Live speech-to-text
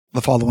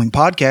The following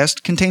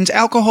podcast contains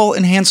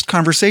alcohol-enhanced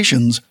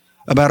conversations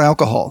about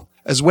alcohol,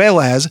 as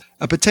well as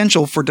a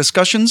potential for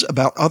discussions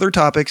about other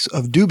topics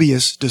of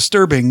dubious,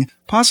 disturbing,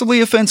 possibly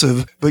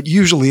offensive, but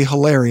usually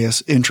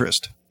hilarious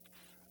interest.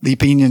 The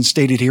opinions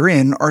stated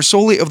herein are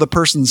solely of the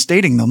person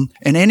stating them,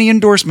 and any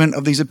endorsement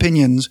of these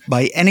opinions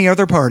by any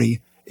other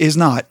party is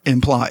not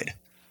implied.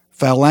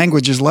 Foul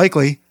language is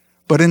likely,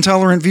 but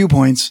intolerant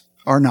viewpoints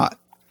are not.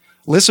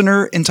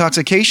 Listener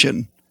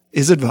intoxication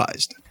is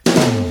advised.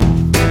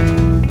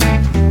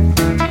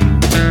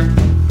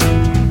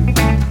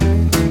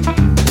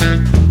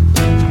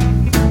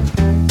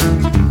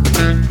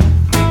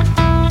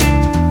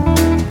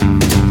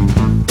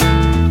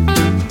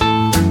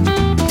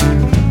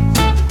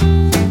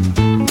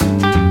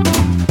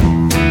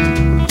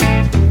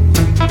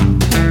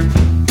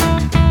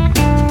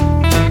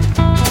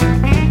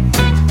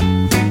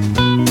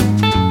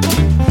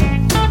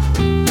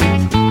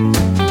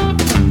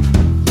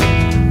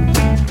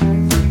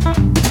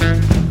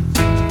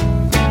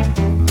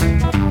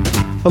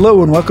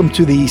 Hello and welcome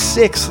to the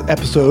 6th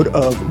episode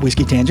of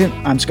Whiskey Tangent.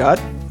 I'm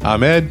Scott.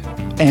 I'm Ed.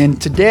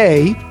 And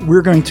today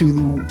we're going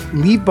to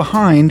leave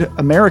behind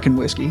American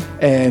whiskey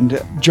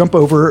and jump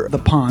over the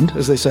pond,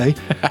 as they say,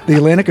 the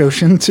Atlantic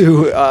Ocean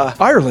to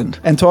Ireland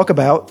and talk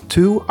about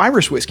two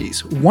Irish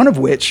whiskeys, one of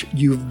which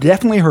you've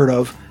definitely heard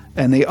of,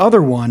 and the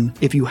other one,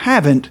 if you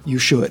haven't, you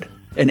should.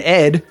 And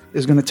Ed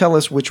is going to tell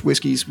us which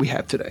whiskeys we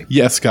have today.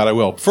 Yes, Scott, I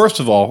will. First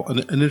of all, an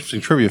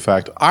interesting trivia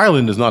fact.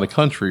 Ireland is not a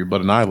country, but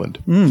an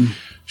island.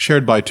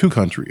 Shared by two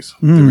countries,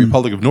 the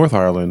Republic of North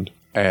Ireland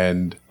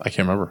and I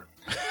can't remember.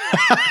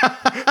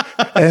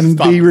 And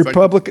the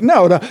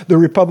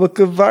Republic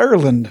of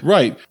Ireland.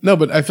 Right. No,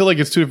 but I feel like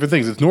it's two different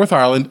things. It's North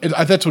Ireland.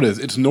 That's what it is.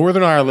 It's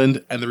Northern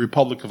Ireland and the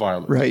Republic of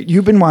Ireland. Right.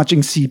 You've been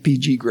watching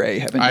CPG Grey,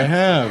 haven't you? I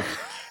have.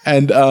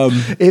 And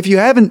if you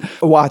haven't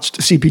watched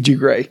CPG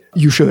Grey,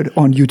 you should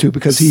on YouTube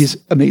because he's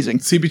amazing.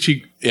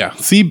 CPG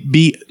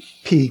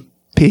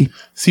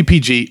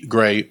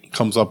Grey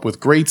comes up with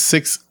great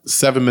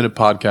 6-7 minute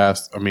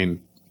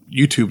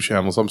YouTube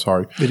channels,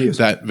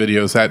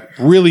 videos that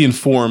really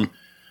inform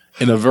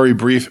in a very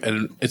brief,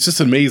 and it's just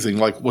amazing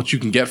like what you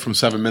can get from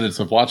 7 minutes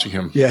of watching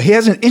him. Yeah, he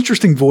has an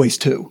interesting voice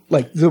too.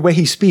 Like the way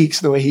he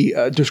speaks, the way he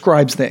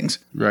describes things.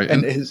 Right.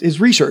 And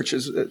his research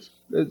is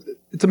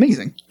it's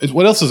amazing.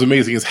 What else is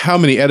amazing is how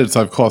many edits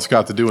I've caused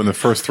Scott to do in the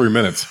first 3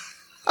 minutes.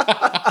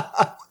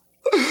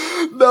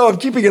 No, I'm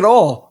keeping it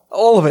all.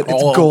 All of it.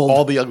 It's gold.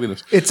 All the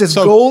ugliness. It's as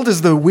gold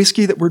as the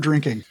whiskey that we're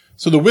drinking.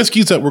 So the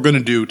whiskeys that we're going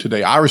to do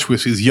today, Irish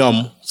whiskeys,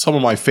 yum, some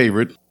of my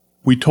favorite.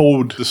 We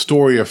told the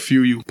story a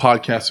few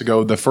podcasts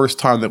ago, the first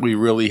time that we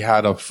really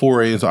had a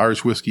foray into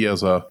Irish whiskey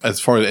as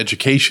far as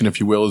education,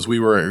 if you will, is we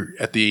were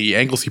at the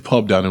Anglesey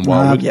pub down in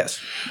Wildwood. Yes.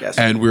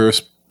 And we were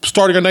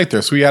starting a night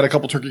there. So we had a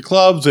couple turkey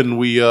clubs and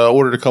we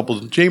ordered a couple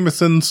of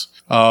Jamesons,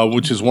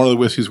 which is one of the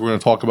whiskeys we're going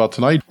to talk about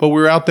tonight. But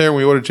we were out there and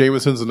we ordered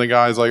Jamesons and the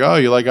guy's like, "Oh,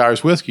 you like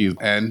Irish whiskey?"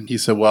 And he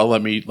said, "Well,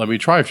 let me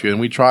try a few." And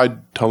we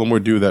tried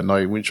Tullamore Dew that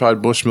night. We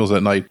tried Bushmills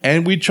that night.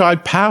 And we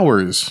tried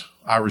Powers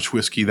Irish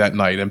whiskey that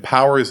night. And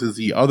Powers is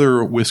the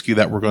other whiskey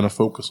that we're going to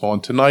focus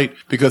on tonight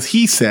because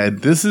he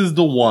said this is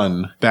the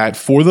one that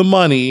for the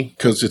money,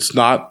 because it's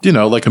not,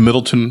 like a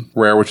Middleton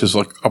Rare, which is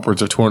like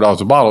upwards of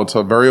 $200 a bottle. It's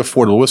a very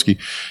affordable whiskey.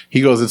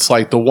 He goes, it's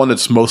like the one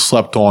that's most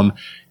slept on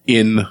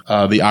in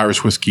the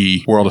Irish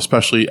whiskey world,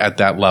 especially at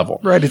that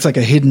level. Right. It's like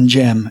a hidden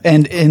gem.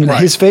 And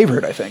his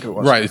favorite, I think it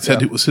was. Right. It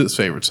said it was his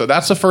favorite. So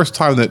that's the first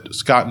time that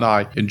Scott and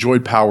I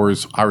enjoyed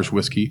Powers Irish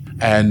whiskey.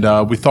 And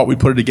we thought we'd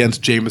put it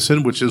against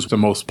Jameson, which is the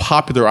most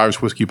popular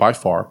Irish whiskey by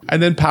far.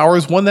 And then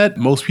Powers, one that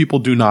most people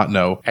do not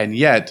know, and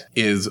yet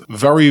is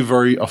very,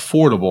 very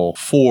affordable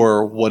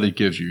for what it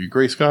gives you. You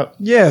agree, Scott?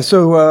 Yeah.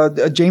 So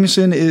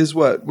Jameson is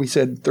what? We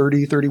said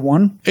 $30,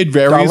 $31? It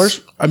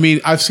varies. I mean,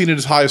 I've seen it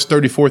as high as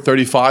 $34,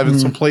 $35 in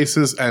some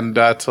places, and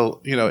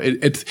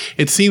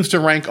it seems to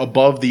rank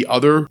above the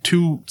other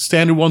two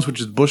standard ones, which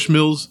is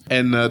Bushmills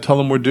and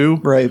Tullamore Dew,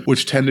 right?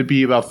 Which tend to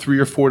be about $3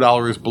 or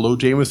 $4 below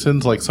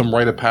Jameson's, like some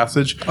rite of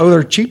passage. Oh,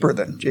 they're cheaper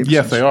than Jameson's.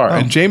 Yes, they are. Oh.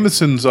 And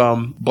Jameson's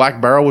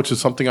Black Barrel, which is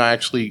something I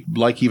actually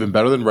like even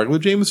better than regular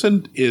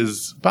Jameson,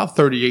 is about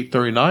 $38,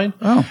 $39.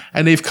 Oh,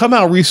 and they've come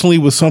out recently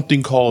with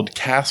something called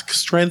cask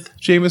strength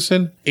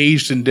Jameson,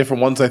 aged in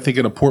different ones. I think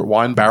in a port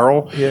wine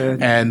barrel. Yeah,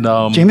 and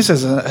Jameson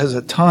has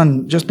a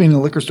ton. Just being in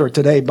the liquor store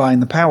today buying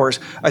the Powers,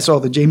 I saw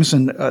the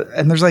Jameson,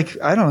 and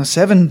there's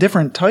 7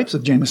 different types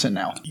of Jameson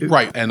now.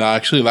 Right. And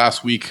actually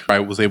last week I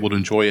was able to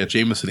enjoy a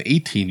Jameson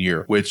 18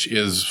 year, which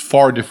is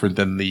far different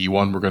than the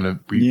one we're going to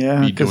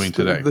be doing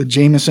today. The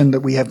Jameson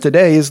that we have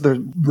today is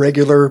the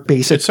regular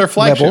basic It's their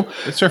flagship. level.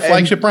 It's their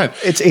flagship brand.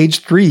 It's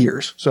aged 3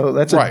 years. So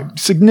that's a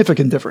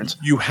significant difference.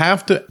 You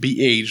have to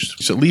be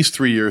aged at least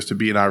 3 years to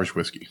be an Irish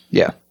whiskey.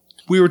 Yeah.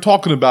 we were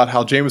talking about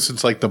how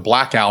Jameson's like the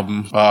Black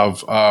Album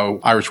of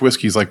Irish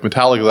whiskeys, like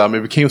Metallica's album.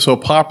 It became so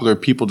popular,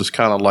 people just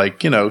kind of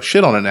like,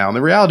 shit on it now. And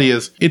the reality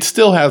is, it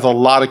still has a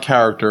lot of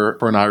character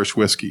for an Irish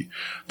whiskey.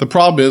 The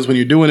problem is when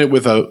you're doing it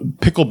with a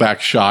pickleback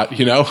shot,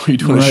 you're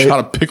doing a shot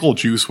of pickle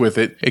juice with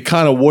it, it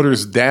kind of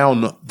waters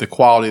down the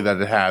quality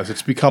that it has.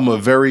 It's become a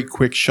very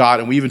quick shot.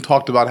 And we even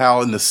talked about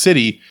how in the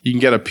city, you can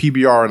get a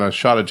PBR and a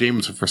shot of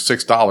Jameson for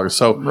 $6.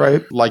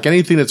 So like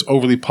anything that's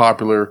overly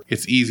popular,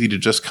 it's easy to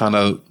just kind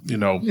of,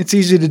 It's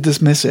easy to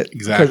dismiss it.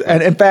 Exactly.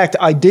 And in fact,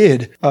 I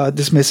did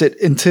dismiss it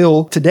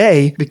until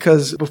today,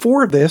 because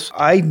before this,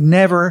 I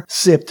never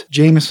sipped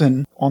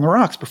Jameson on the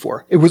rocks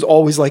before. It was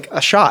always like a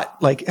shot.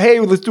 Like, hey,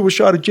 let's do a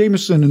shot of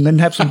Jameson and then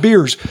have some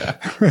beers.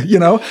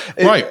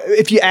 Right.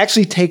 If you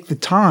actually take the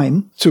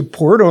time to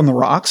pour it on the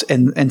rocks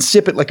and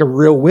sip it like a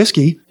real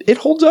whiskey, it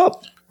holds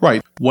up.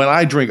 Right. When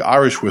I drink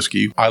Irish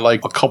whiskey, I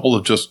like a couple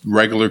of just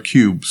regular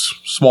cubes,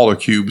 smaller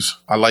cubes.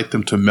 I like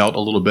them to melt a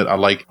little bit. I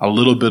like a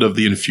little bit of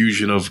the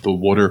infusion of the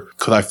water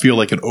because I feel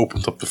like it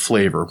opens up the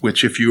flavor,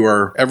 which if you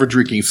are ever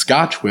drinking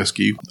Scotch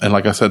whiskey, and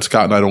like I said,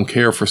 Scott and I don't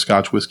care for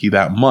Scotch whiskey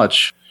that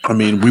much. I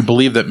mean, we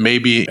believe that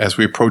maybe as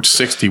we approach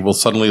 60, we'll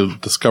suddenly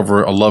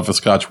discover a love of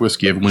Scotch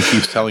whiskey. Everyone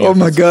keeps telling us. Oh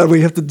my God,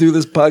 we have to do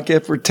this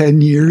podcast for 10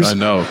 years. I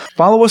know.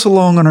 Follow us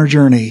along on our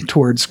journey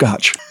towards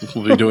Scotch.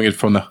 We'll be doing it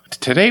from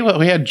today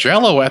we had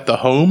Jell-O at the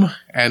home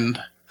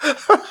and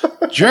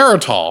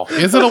Geritol.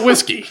 Is it a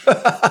whiskey?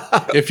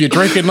 If you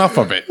drink enough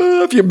of it.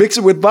 If you mix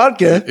it with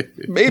vodka,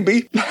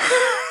 maybe.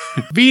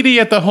 VD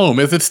at the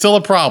home. Is it still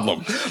a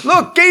problem?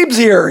 Look, Gabe's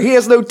here. He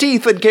has no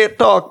teeth and can't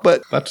talk,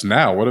 but... That's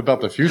now. What about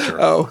the future?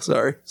 Oh,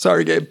 sorry.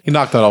 Sorry, Gabe. He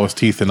knocked out all his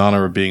teeth in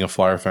honor of being a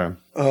Flyer fan.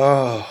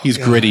 Oh, He's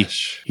gritty.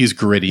 He's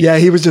gritty. Yeah,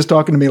 he was just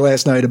talking to me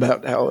last night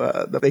about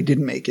how they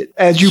didn't make it,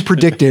 as you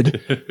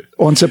predicted,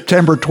 on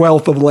September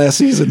 12th of last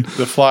season.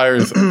 The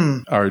Flyers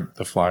are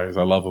the Flyers.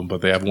 I love them,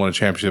 but they haven't won a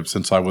championship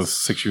since I was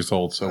 6 years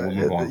old, so we'll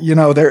move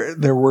on.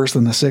 They're worse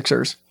than the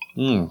Sixers.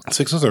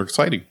 Sixers are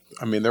exciting.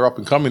 I mean, they're up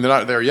and coming. They're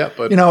not there yet,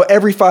 but...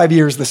 every 5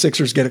 years the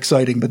Sixers get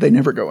exciting, but they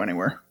never go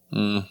anywhere.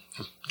 Can't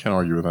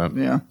argue with that.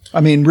 Yeah. I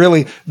mean,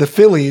 really, the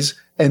Phillies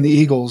and the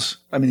Eagles...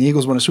 I mean, the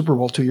Eagles won a Super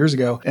Bowl 2 years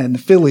ago, and the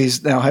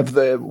Phillies now have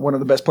one of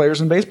the best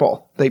players in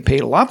baseball. They paid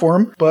a lot for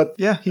him, but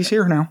yeah, he's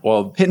here now.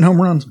 Well, hitting home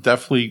runs.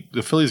 Definitely,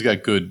 the Phillies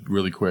got good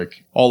really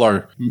quick. All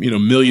our,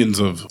 millions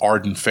of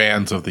ardent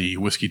fans of the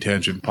Whiskey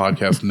Tangent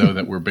podcast know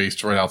that we're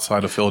based right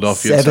outside of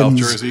Philadelphia, South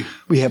Jersey.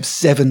 We have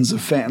sevens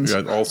of fans.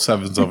 We got all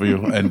sevens of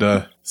you,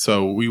 and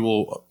so we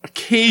will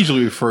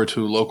occasionally refer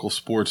to local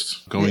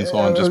sports goings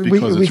on just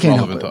because it's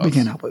relevant to us. We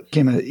can't help it.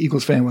 Became an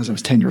Eagles fan when I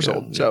was 10 years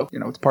old, so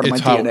it's part of my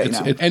DNA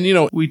now.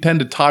 And we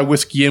tend to tie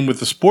whiskey in with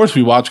the sports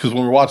we watch because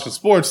when we're watching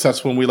sports,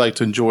 that's when we like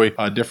to enjoy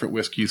different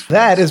whiskeys.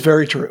 That is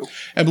very true.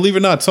 And believe it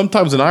or not,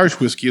 sometimes an Irish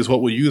whiskey is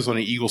what we'll use on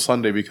an Eagle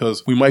Sunday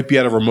because we might be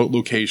at a remote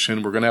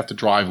location. We're going to have to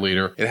drive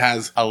later. It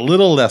has a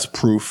little less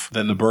proof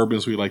than the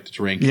bourbons we like to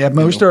drink. Yeah,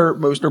 most are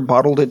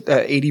bottled at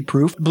 80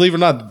 proof. Believe it or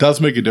not, it does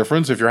make a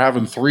difference. If you're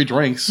having 3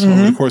 drinks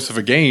over the course of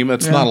a game,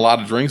 that's not a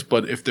lot of drinks,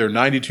 but if they're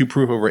 92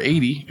 proof over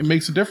 80, it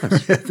makes a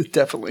difference.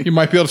 Definitely. You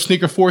might be able to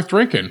sneak a 4th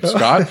drink in,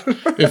 Scott,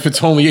 if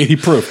it's only 80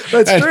 proof.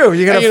 That's true.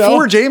 You got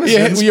 4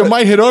 Jamesons. You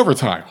might hit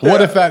overtime.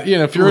 What if that,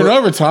 if you're in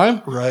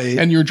overtime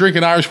and you're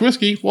drinking Irish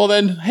whiskey, well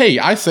then, hey,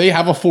 I say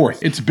have a 4th.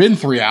 It's been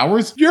 3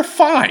 hours. You're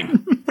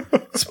fine.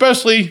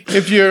 Especially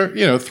if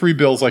you're, 3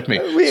 bills like me.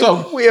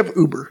 We have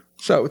Uber.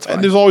 So it's fine.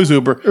 And there's always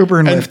Uber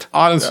and Lyft.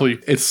 Honestly,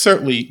 it's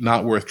certainly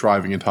not worth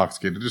driving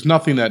intoxicated. There's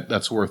nothing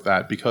that's worth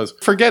that because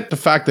forget the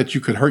fact that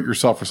you could hurt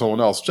yourself or someone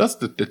else. Just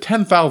the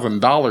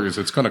 $10,000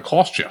 it's going to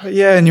cost you.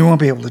 Yeah, and you won't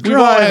be able to drive.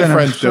 We've all had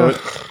friends do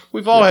it.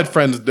 We've all had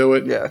friends do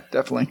it. Yeah,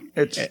 definitely.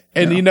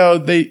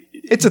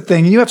 It's a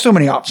thing. You have so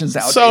many options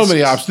nowadays. So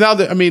many options. Now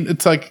that,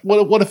 it's like,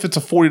 what if it's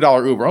a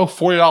 $40 Uber? Oh,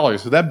 $40.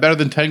 Is that better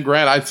than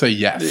 $10,000? I'd say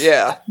yes.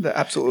 Yeah,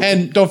 absolutely.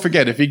 And don't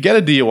forget, if you get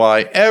a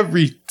DUI,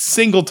 every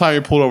single time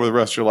you pull over the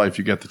rest of your life,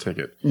 you get the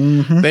ticket.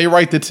 Mm-hmm. They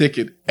write the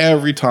ticket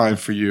every time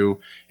for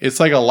you. It's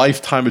like a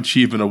lifetime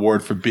achievement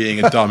award for being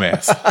a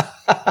dumbass.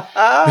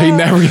 They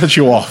never get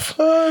you off.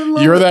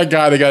 You're that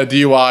guy that got a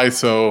DUI,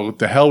 so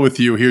to hell with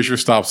you. Here's your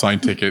stop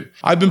sign ticket.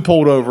 I've been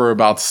pulled over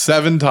about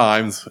 7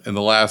 times in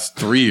the last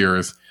 3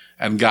 years.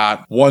 And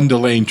got 1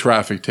 delaying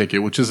traffic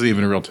ticket, which isn't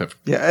even a real tip.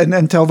 Yeah, and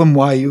then tell them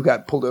why you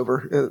got pulled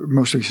over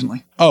most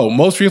recently. Oh,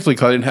 most recently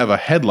because I didn't have a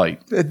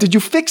headlight. Did you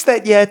fix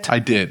that yet? I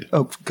did.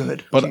 Oh,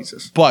 good. But,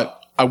 Jesus.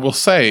 But I will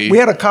say... We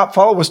had a cop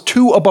follow us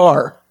to a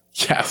bar.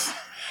 Yes.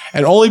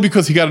 And only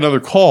because he got another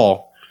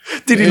call...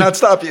 Did he not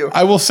stop you?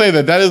 I will say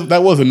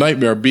that was a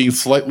nightmare, being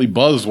slightly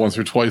buzzed once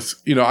or twice.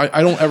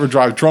 I don't ever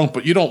drive drunk,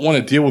 but you don't want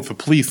to deal with the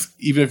police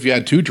even if you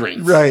had 2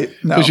 drinks. Right.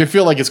 No. Because you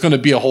feel like it's going to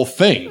be a whole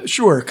thing.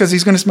 Sure, because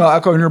he's going to smell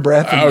alcohol in your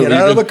breath and get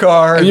out of the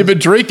car. And you've been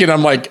drinking.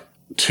 I'm like,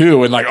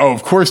 2. And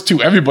of course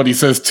 2. Everybody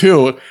says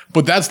 2.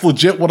 But that's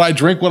legit what I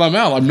drink when I'm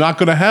out. I'm not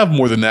going to have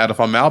more than that if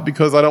I'm out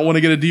because I don't want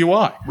to get a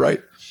DUI.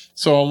 Right.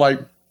 So I'm like,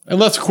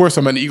 unless, of course,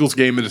 I'm at an Eagles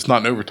game and it's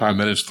not in overtime,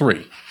 then it's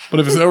 3. But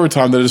if it's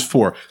overtime, then it's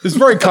 4. It's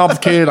very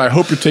complicated. I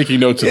hope you're taking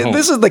notes at home.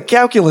 This is the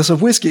calculus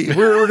of whiskey.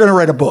 We're going to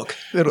write a book.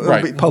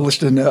 It'll be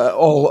published in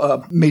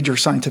all major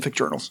scientific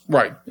journals.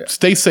 Right. Yeah.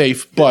 Stay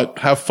safe, but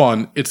have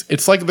fun.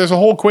 It's like there's a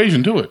whole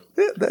equation to it.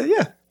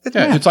 Yeah.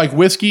 It's like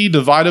whiskey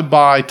divided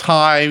by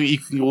time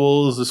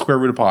equals the square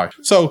root of pi.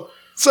 So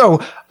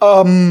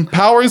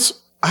Powers.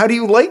 How do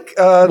you like?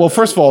 Well,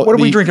 first of all, what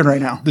are we drinking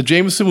right now? The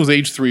Jameson was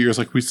aged 3 years,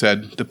 like we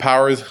said. The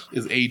Powers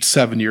is aged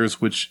 7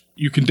 years, which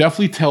you can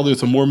definitely tell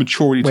there's a more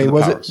maturity to the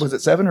Powers. Was it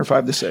 7 or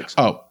 5 to 6?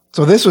 Oh.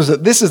 So this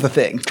is the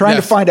thing. Trying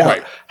to find out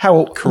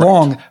how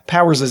long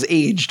Powers is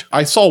aged.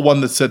 I saw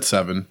one that said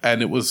 7,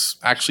 and it was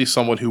actually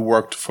someone who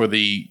worked for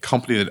the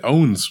company that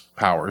owns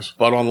Powers.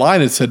 But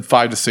online it said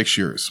 5 to 6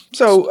 years.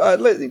 So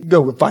let's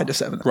go with 5 to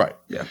 7. Right.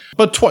 Yeah.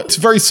 But it's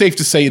very safe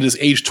to say it is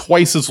aged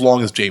twice as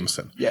long as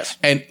Jameson. Yes.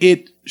 And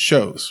it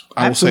shows.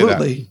 I Absolutely.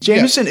 will say that.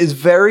 Jameson is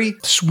very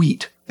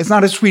sweet. It's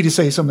not as sweet as,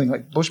 say, something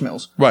like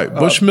Bushmills. Right.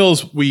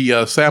 Bushmills we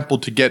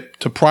sampled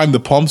to prime the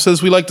pumps,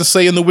 as we like to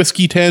say in the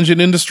whiskey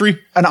tangent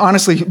industry. And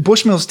honestly,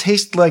 Bushmills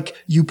taste like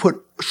you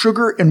put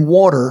sugar and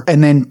water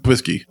and then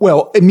whiskey.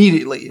 Well,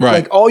 immediately. Right.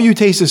 Like all you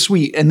taste is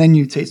sweet and then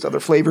you taste other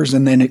flavors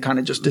and then it kind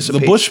of just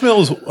dissipates. The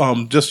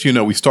Bushmills, just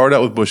we started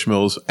out with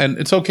Bushmills, and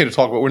it's okay to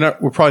talk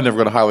about. We're probably never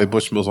going to highlight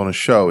Bushmills on a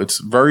show. It's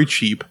very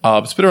cheap.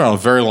 It's been around a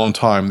very long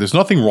time. There's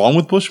nothing wrong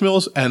with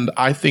Bushmills, and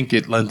I think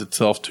it lends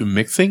itself to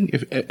mixing.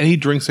 If any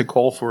drinks that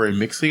call for a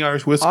mixing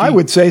Irish whiskey, I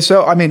would say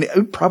so. I mean, it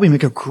would probably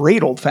make a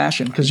great old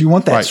fashioned because you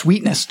want that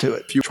sweetness to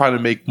it. If you try to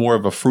make more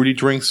of a fruity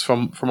drinks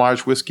from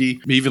Irish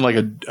whiskey, even like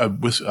a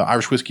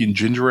Irish whiskey and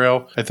ginger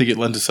ale, I think it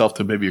lends itself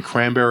to maybe a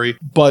cranberry.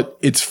 But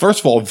it's,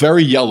 first of all,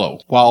 very yellow.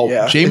 While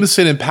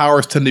Jameson and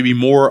Powers tend to be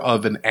more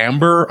of an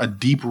amber, a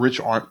deep, rich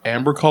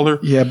amber color.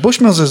 Yeah,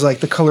 Bushmills is like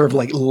the color of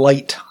like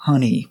light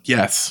honey.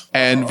 Yes.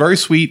 And very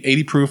sweet,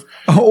 80 proof.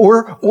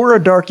 Or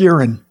a dark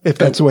urine, if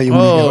that's the way you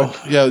want to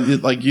do it. Yeah,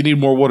 like you need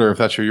more water if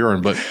that's your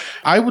urine. But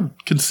I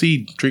would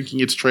concede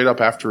drinking it straight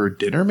up after a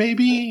dinner,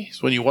 maybe.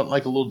 It's when you want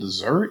like a little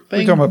dessert thing.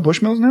 Are you talking about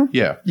Bushmills now?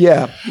 Yeah.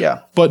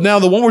 Yeah. But now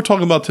the one we're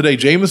talking about today,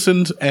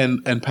 Jameson's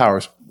and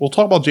Powers. We'll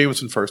talk about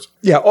Jameson first.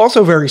 Yeah,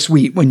 also very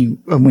sweet when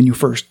you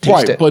first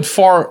taste it. But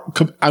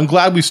I'm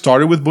glad we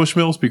started with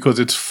Bushmills because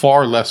it's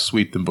far less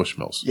sweet than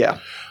Bushmills. Yeah.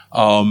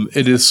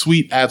 It is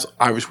sweet as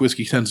Irish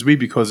whiskey tends to be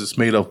because it's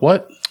made of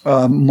what?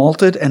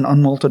 Malted and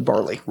unmalted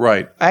barley.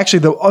 Right. Actually,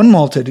 the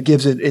unmalted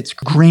gives it its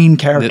grain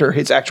character,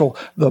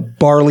 the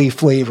barley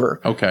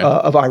flavor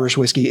of Irish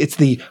whiskey. It's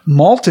the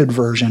malted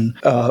version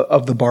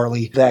of the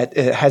barley that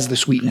has the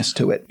sweetness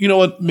to it. You know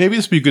what? Maybe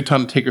this would be a good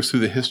time to take us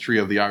through the history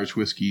of the Irish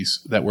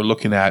whiskeys that we're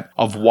looking at,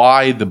 of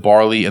why the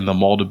barley and the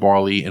malted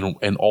barley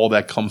and all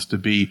that comes to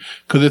be.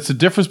 Because it's the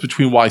difference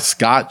between why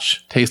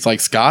Scotch tastes like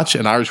Scotch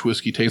and Irish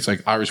whiskey tastes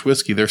like Irish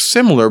whiskey. They're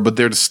similar, but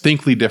they're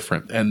distinctly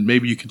different. And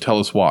maybe you can tell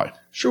us why.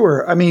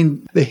 Sure. I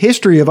mean, the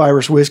history of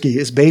Irish whiskey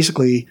is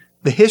basically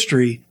the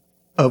history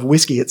of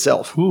whiskey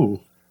itself.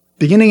 Ooh.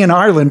 Beginning in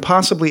Ireland,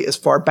 possibly as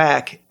far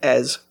back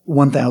as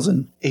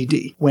 1000 AD,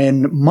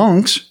 when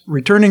monks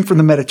returning from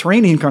the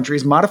Mediterranean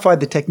countries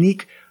modified the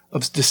technique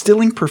of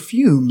distilling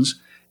perfumes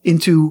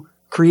into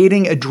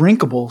creating a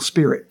drinkable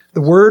spirit.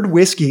 The word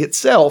whiskey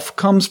itself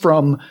comes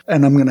from,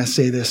 and I'm going to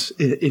say this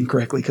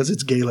incorrectly because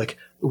it's Gaelic,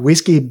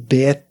 whiskey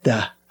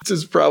beta. This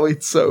is probably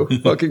so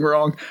fucking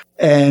wrong.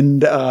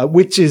 And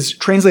which is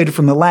translated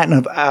from the Latin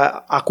of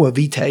aqua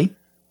vitae.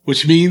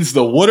 Which means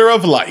the water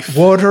of life.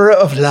 Water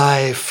of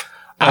life.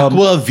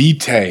 Aqua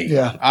vitae.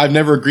 Yeah. I've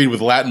never agreed with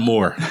Latin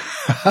more.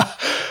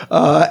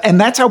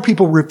 And that's how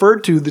people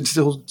referred to the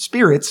distilled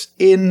spirits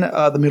in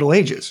the Middle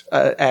Ages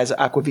as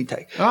aqua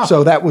vitae. Ah.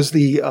 So that was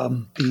the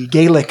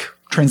Gaelic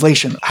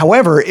translation.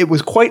 However, it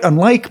was quite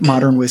unlike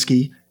modern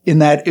whiskey in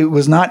that it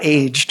was not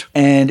aged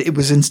and it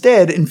was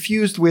instead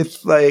infused with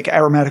like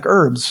aromatic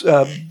herbs,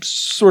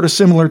 sort of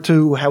similar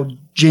to how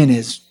gin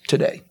is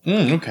today.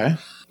 Okay.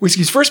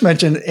 Whiskey's first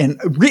mention and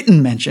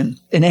written mention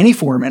in any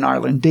form in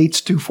Ireland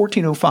dates to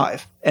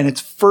 1405, and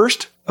its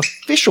first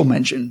official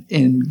mention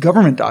in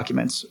government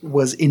documents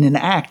was in an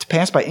act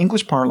passed by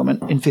English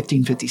Parliament in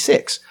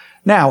 1556.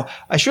 Now,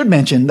 I should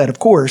mention that, of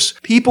course,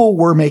 people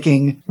were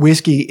making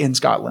whiskey in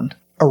Scotland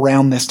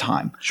around this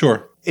time.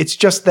 Sure. It's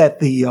just that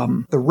the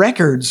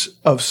records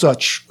of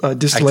such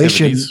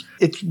distillation, activities.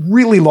 It's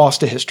really lost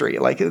to history.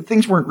 Like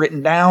things weren't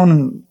written down,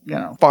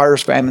 and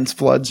fires, famines,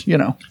 floods,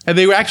 And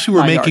they actually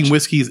were making yards.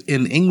 whiskeys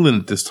in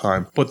England at this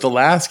time. But the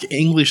last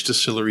English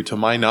distillery, to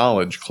my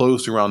knowledge,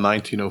 closed around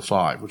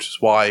 1905, which is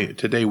why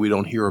today we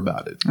don't hear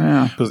about it.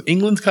 Yeah. Because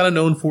England's kind of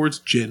known for its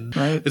gin.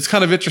 Right. It's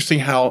kind of interesting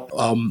how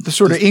the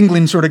sort of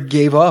England sort of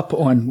gave up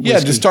on whiskey. Yeah,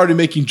 just started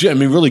making gin. I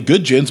mean, really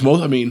good gins.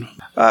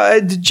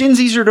 The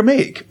gin's easier to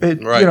make.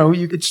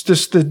 Right. It's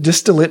just to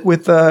distill it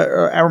with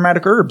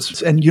aromatic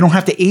herbs, and you don't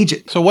have to age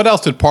it. So what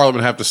else did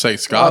Parliament have to say,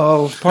 Scott?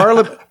 Oh,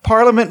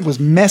 Parliament was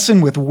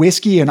messing with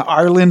whiskey in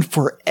Ireland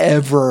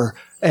forever,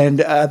 and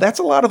that's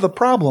a lot of the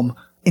problem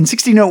In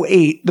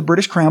 1608, the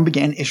British Crown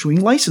began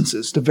issuing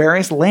licenses to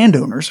various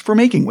landowners for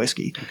making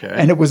whiskey. Okay.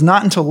 And it was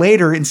not until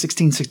later in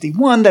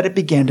 1661 that it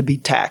began to be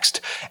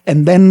taxed.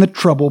 And then the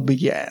trouble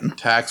began.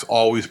 Tax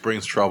always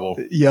brings trouble.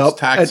 Yep. It's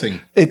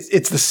taxing.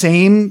 It's the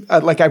same.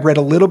 Like I read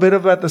a little bit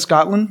about the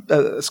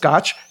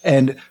Scotch,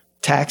 and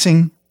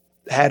taxing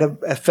had an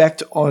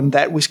effect on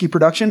that whiskey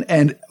production.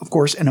 And of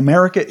course, in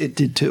America, it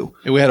did too.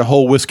 And we had a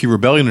whole whiskey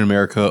rebellion in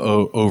America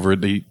over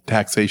the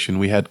taxation.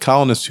 We had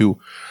colonists who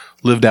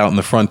lived out in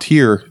the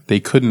frontier.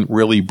 They couldn't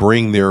really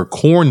bring their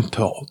corn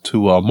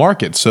to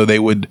market. So they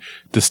would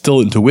distill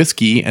it into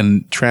whiskey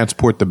and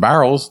transport the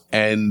barrels.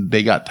 And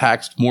they got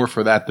taxed more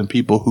for that than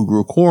people who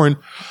grew corn.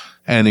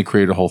 And it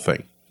created a whole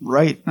thing.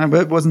 Right.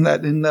 But wasn't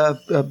that in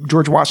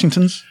George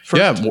Washington's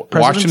first Washington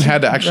presidency?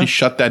 had to actually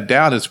shut that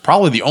down. It's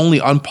probably the only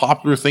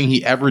unpopular thing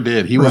he ever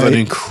did. He was Right. an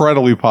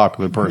incredibly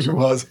popular It person.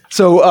 was.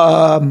 So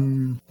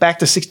back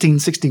to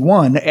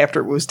 1661, after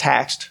it was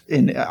taxed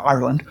in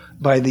Ireland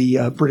by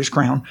the British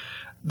Crown,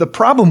 the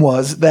problem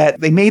was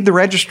that they made the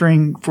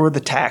registering for the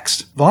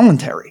tax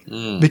voluntary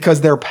because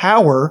their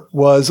power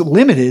was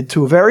limited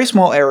to a very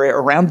small area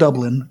around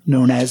Dublin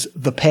known as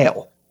the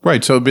Pale.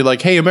 Right. So it'd be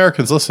like, hey,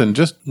 Americans, listen,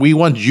 we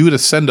want you to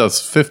send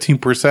us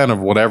 15% of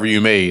whatever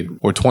you made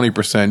or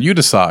 20%. You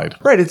decide.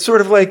 Right. It's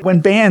sort of like when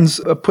bands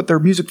put their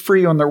music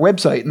free on their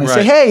website and they say,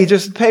 Right. hey,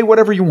 just pay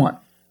whatever you want.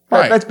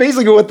 Right. That's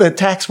basically what the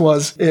tax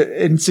was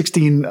in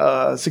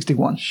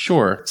 1661.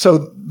 Sure.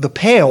 So the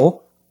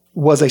Pale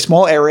was a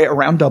small area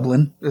around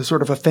Dublin,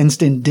 sort of a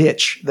fenced-in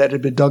ditch that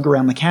had been dug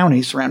around the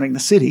county surrounding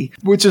the city,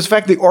 which is in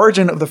fact the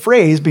origin of the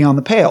phrase beyond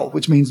the pale,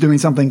 which means doing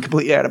something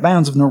completely out of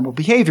bounds of normal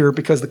behavior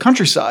because the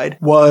countryside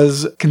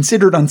was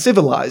considered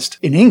uncivilized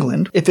in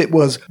England if it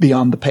was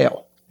beyond the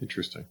pale.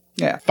 Interesting.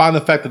 Yeah. Find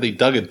the fact that they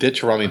dug a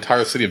ditch around the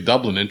entire city of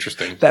Dublin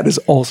interesting. That is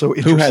also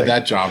interesting. Who had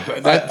that job?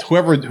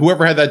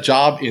 Whoever had that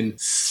job in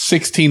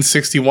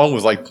 1661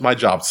 was like, my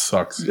job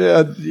sucks.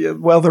 Yeah,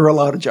 well, there were a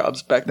lot of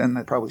jobs back then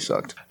that probably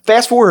sucked.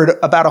 Fast forward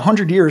about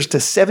 100 years to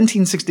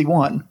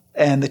 1761,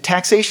 and the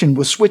taxation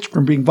was switched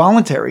from being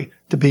voluntary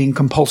to being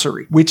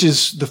compulsory, which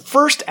is the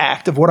first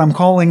act of what I'm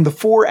calling the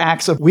 4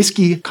 acts of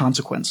whiskey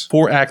consequence.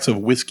 4 acts of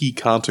whiskey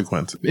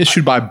consequence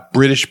issued by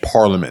British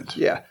Parliament.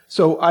 Yeah.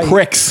 So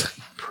Pricks.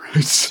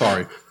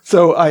 Sorry.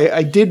 So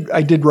I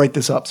did write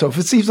this up. So if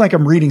it seems like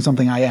I'm reading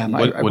something, I am.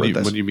 I wrote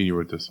this. What do you mean you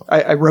wrote this?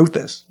 I wrote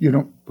this. You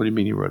don't. What do you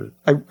mean you wrote it?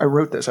 I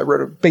wrote this. I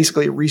wrote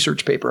basically a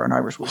research paper on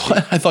Irish whiskey.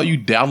 I thought you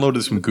downloaded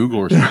this from Google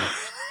or something.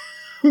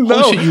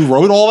 No. Holy shit, you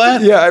wrote all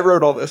that? Yeah, I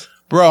wrote all this.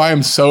 Bro, I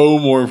am so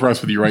more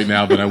impressed with you right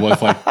now than I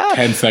was like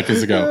 10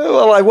 seconds ago.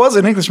 Well, I was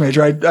an English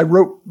major. I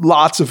wrote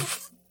lots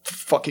of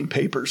fucking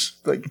papers.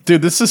 Like,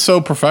 Dude, this is so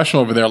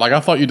professional over there. Like,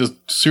 I thought you just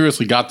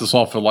seriously got this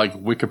off of like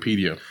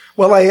Wikipedia.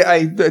 well,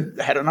 I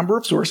had a number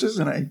of sources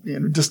and I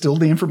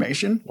distilled the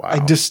information. Wow. I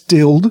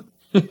distilled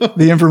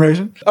the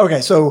information.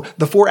 Okay, so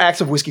the 4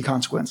 acts of whiskey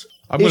consequence.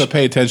 I'm going to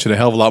pay attention a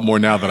hell of a lot more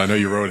now that I know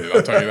you wrote it.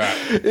 I'll tell you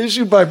that.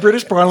 Issued by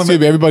British Parliament.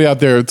 See, everybody out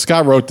there,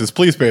 Scott wrote this.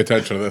 Please pay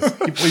attention to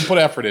this. He put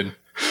effort in.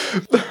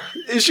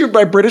 Issued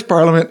by British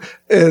Parliament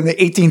in the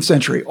 18th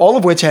century, all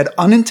of which had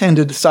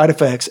unintended side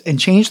effects and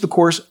changed the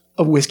course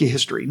of whiskey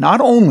history.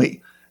 Not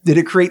only did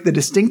it create the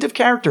distinctive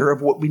character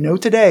of what we know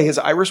today as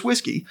Irish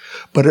whiskey,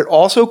 but it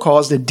also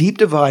caused a deep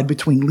divide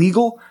between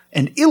legal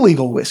and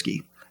illegal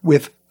whiskey,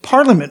 with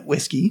Parliament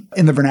whiskey,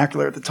 in the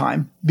vernacular at the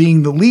time,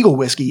 being the legal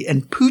whiskey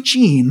and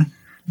poutine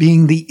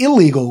being the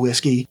illegal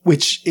whiskey,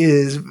 which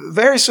is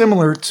very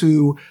similar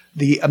to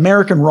the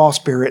American raw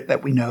spirit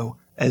that we know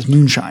as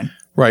moonshine.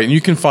 Right. And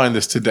you can find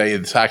this today.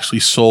 It's actually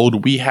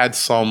sold. We had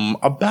some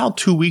about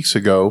 2 weeks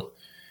ago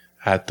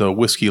at the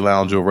Whiskey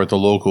Lounge over at the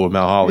local in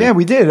Mount Holly. Yeah,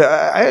 we did.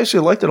 I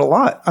actually liked it a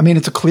lot. I mean,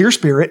 it's a clear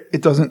spirit.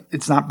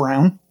 It's not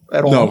brown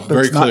at all. No,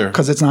 very clear.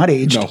 Because it's not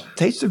aged. No. It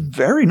tasted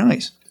very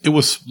nice. It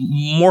was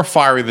more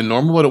fiery than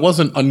normal, but it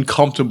wasn't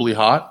uncomfortably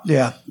hot.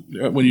 Yeah.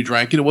 When you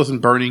drank it, it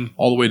wasn't burning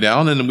all the way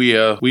down, and we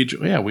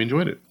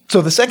enjoyed it. So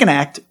the second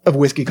act of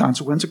whiskey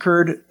consequence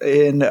occurred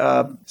in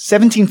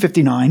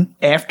 1759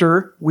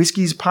 after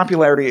whiskey's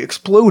popularity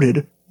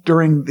exploded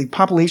during the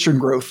population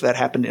growth that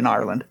happened in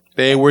Ireland.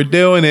 They were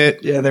doing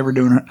it. Yeah, they were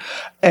doing it.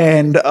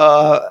 And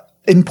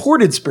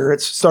imported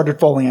spirits started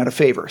falling out of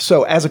favor.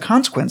 So as a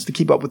consequence, to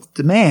keep up with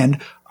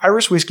demand,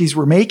 Irish whiskeys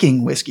were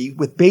making whiskey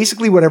with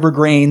basically whatever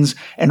grains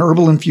and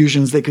herbal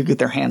infusions they could get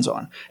their hands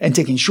on and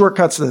taking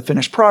shortcuts to the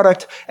finished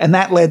product. And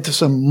that led to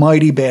some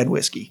mighty bad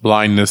whiskey.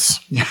 Blindness.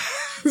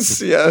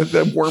 Yeah,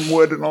 the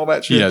wormwood and all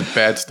that shit. Yeah,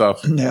 bad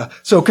stuff. Yeah.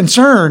 So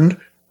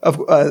concerned,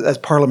 as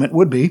Parliament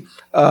would be,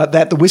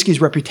 that the whiskey's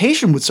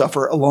reputation would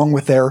suffer along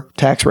with their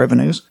tax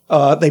revenues,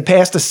 they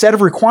passed a set of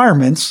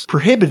requirements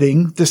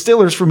prohibiting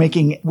distillers from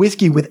making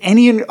whiskey with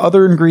any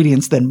other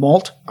ingredients than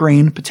malt,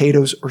 grain,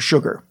 potatoes, or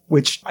sugar,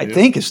 which I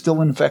think is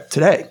still in effect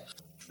today.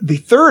 The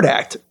third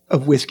act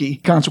of whiskey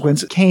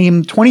consequence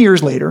came 20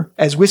 years later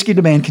as whiskey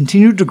demand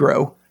continued to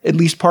grow, at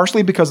least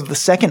partially because of the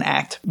second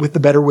act with the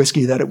better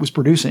whiskey that it was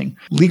producing.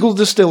 Legal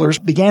distillers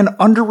began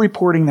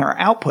underreporting their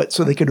output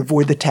so they could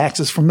avoid the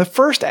taxes from the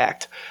first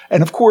act.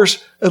 And of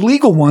course,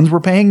 illegal ones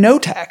were paying no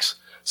tax.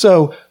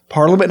 So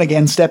Parliament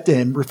again stepped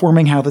in,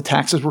 reforming how the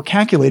taxes were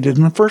calculated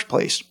in the first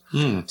place.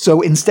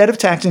 So instead of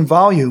taxing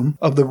volume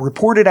of the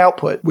reported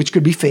output, which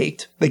could be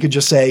faked, they could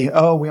just say,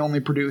 oh, we only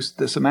produced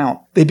this amount.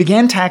 They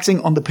began taxing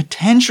on the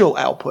potential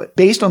output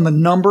based on the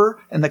number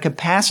and the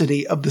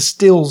capacity of the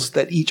stills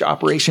that each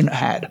operation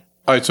had.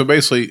 All right, so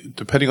basically,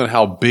 depending on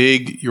how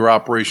big your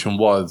operation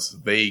was,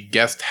 they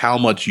guessed how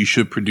much you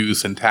should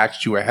produce and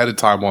taxed you ahead of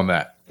time on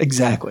that.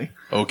 Exactly.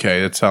 Okay,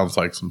 that sounds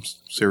like some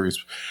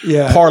serious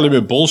Yeah.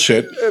 Parliament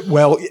bullshit.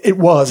 Well, it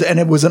was, and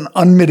it was an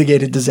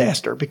unmitigated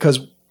disaster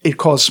because it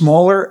caused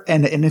smaller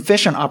and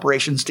inefficient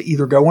operations to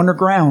either go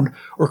underground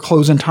or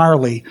close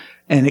entirely,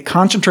 and it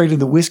concentrated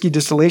the whiskey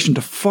distillation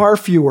to far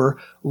fewer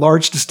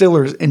large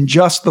distillers in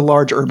just the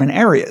large urban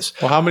areas.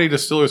 Well, how many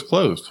distillers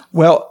closed?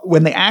 Well,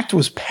 when the act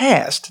was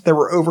passed, there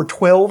were over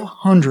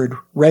 1,200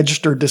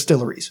 registered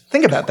distilleries.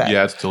 Think about that.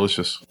 Yeah, it's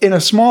delicious. In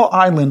a small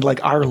island like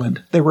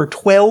Ireland, there were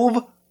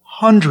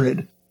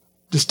 1,200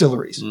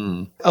 distilleries.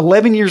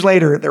 11 years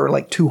later, there were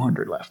like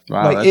 200 left.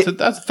 Wow, Like,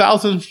 that's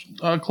 1,000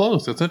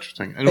 closed. That's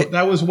interesting. And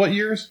that was what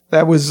years?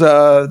 that was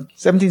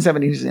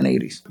 1770s and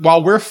 80s.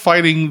 While we're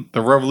fighting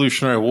the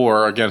Revolutionary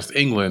War against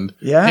England,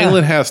 Yeah.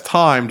 England has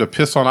time to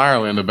piss on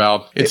Ireland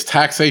about its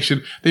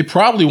taxation. They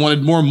probably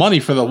wanted more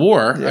money for the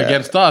war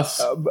against us.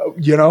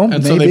 You know, And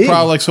maybe. so they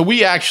probably so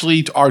we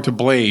actually are to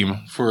blame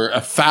for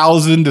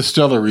 1,000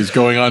 distilleries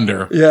going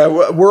under. Yeah,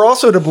 we're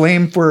also to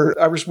blame for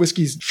Irish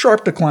whiskey's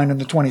sharp decline in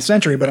the 20th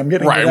century, but I'm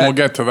getting Right, to and that we'll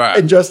get to that.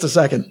 in just a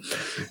second.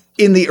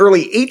 In the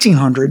early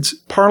 1800s,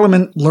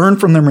 Parliament learned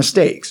from their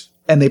mistakes,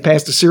 and they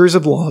passed a series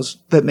of laws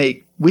that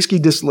make whiskey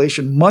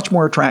distillation much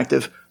more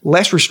attractive,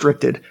 less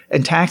restricted,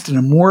 and taxed in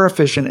a more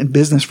efficient and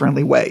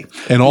business-friendly way.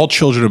 And all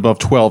children above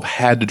 12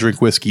 had to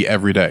drink whiskey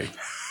every day.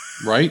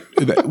 Right?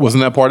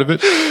 Wasn't that part of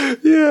it?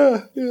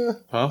 Yeah.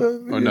 Huh?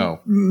 Or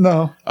no?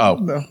 No. Oh,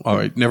 No. all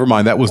right. Never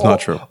mind. That was not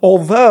true.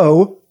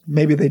 Although,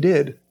 maybe they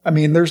did. I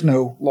mean, there's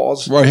no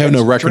laws. Well, I have no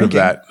against record of drinking.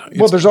 that. Well,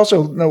 It's- there's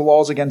also no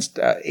laws against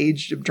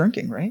age of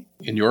drinking, right?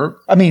 In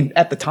Europe? I mean,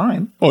 at the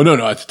time, Oh, no,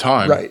 at the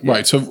time. Right, yeah.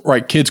 Right. So,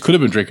 kids could have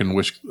been drinking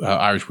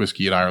Irish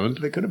whiskey in Ireland.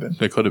 they could have been.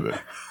 They could have been.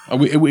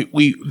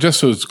 We just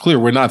so it's clear,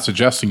 we're not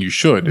suggesting you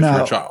should if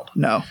you're a child.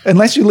 No.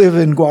 Unless you live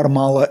in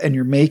Guatemala and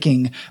you're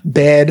making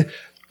bad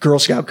Girl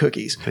Scout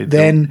cookies.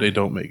 Then They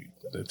don't make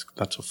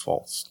that's a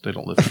false. They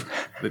don't live.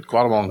 The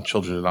Guatemalan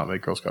children do not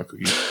make Girl Scout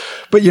cookies.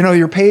 but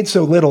you're paid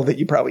so little that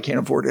you probably can't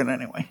afford it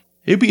anyway.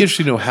 It'd be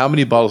interesting to know how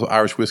many bottles of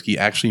Irish whiskey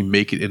actually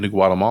make it into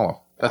Guatemala.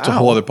 That's a Wow.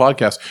 whole other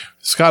podcast.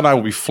 Scott and I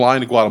will be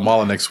flying to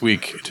Guatemala next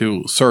week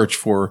to search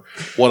for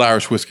what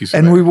Irish whiskeys.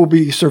 And we will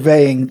be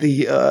surveying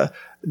the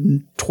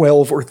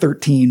 12 or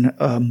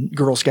 13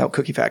 Girl Scout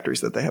cookie factories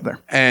that they have there.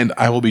 And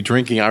I will be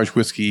drinking Irish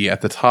whiskey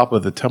at the top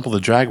of the Temple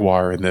of the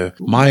Jaguar in the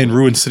Mayan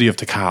ruined city of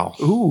Tikal.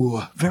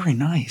 Ooh, very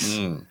nice.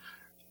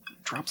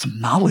 Drop some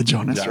knowledge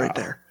on us right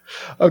there.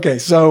 Okay,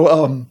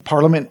 so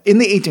Parliament in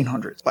the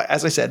 1800s,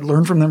 as I said,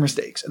 learned from their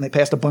mistakes, and they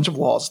passed a bunch of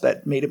laws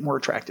that made it more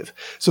attractive.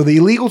 So the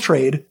illegal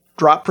trade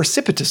dropped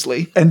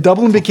precipitously, and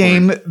Dublin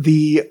became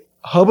the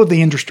hub of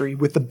the industry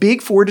with the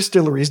big four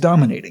distilleries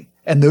dominating.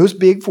 And those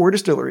big four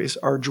distilleries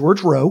are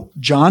George Rowe,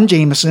 John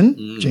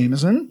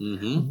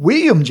Jameson,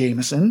 William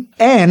Jameson,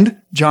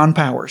 and John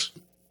Powers.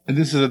 And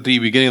this is at the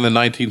beginning of the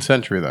 19th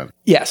century then.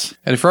 Yes.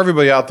 And for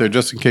everybody out there,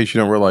 just in case you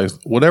don't realize,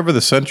 whatever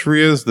the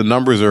century is, the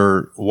numbers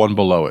are one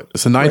below it.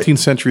 It's the 19th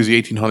century is the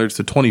 1800s.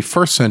 The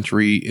 21st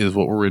century is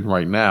what we're in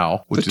right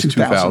now, which The is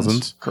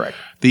 2000s. Correct.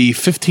 The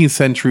 15th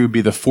century would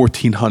be the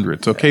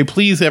 1400s. Okay,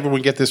 please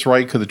everyone get this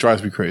right because it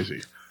drives me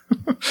crazy.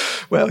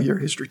 Well, you're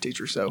a history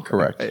teacher, so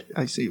Correct.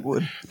 I see it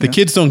would. The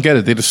kids don't get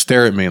it. They just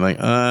stare at me like,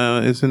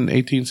 isn't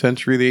 18th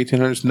century the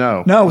 1800s?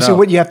 No. So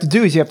what you have to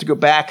do is you have to go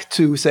back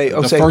to say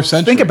first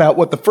century. think about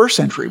what the first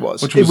century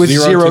was. Which was it was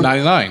 0 to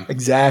 99.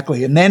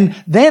 Exactly. And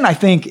then I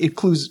think it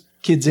clues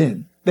kids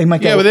in. They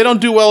might go, Yeah, but they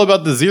don't do well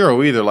about the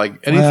zero either. Like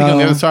anything on the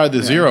Well, other side of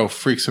the zero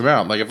freaks them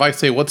out. Like if I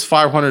say, what's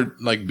 500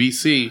 like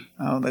BC?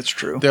 oh, that's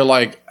true. They're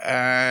like,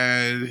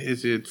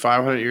 is it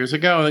 500 years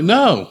ago? I'm like,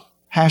 no.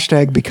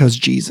 Hashtag because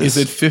Jesus. Is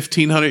it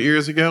 1,500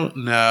 years ago?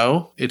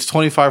 No. It's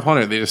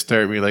 2,500. They just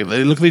stare at me like,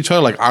 they look at each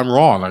other like I'm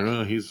wrong. Like,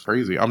 oh, he's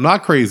crazy. I'm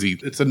not crazy.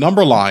 It's a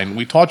number line.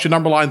 We taught you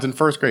number lines in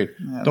first grade.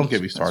 Don't get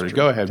me started.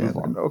 Go ahead. Move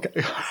on.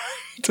 Okay.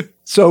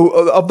 So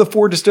of the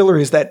four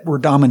distilleries that were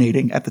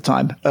dominating at the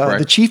time,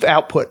 the chief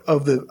output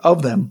of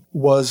them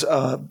was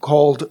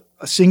called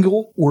a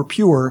single or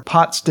pure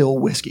pot still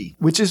whiskey,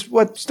 which is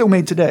what's still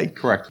made today.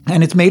 Correct.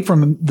 And it's made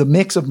from the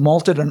mix of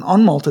malted and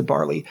unmalted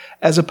barley,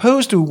 as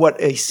opposed to what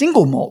a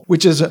single malt,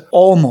 which is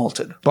all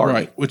malted barley.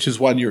 Right. Which is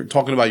when you're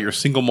talking about your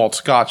single malt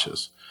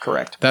scotches.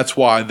 Correct. That's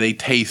why they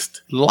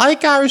taste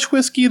like Irish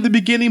whiskey in the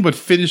beginning, but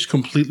finish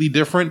completely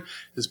different.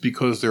 Is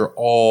because they're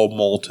all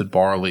malted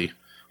barley.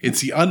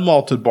 It's the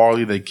unmalted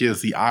barley that gives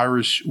the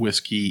Irish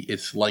whiskey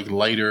its like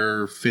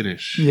lighter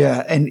finish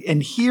Yeah, and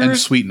and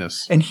here's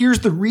sweetness. and here's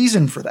the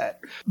reason for that.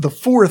 The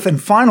fourth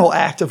and final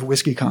act of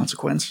whiskey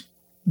consequence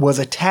was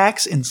a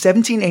tax in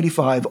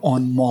 1785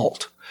 on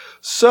malt.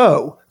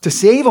 So, to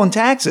save on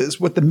taxes,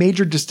 what the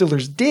major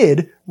distillers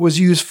did was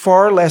use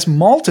far less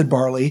malted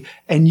barley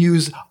and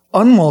use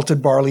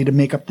unmalted barley to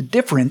make up the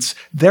difference,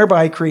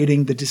 thereby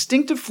creating the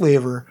distinctive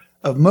flavor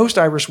of most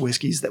Irish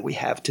whiskeys that we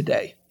have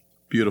today.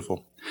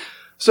 Beautiful.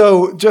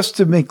 So just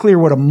to make clear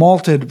what a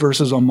malted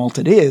versus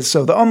unmalted is,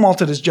 so the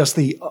unmalted is just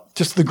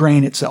the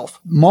grain itself.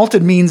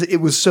 Malted means it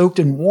was soaked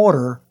in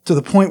water to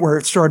the point where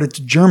it started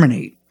to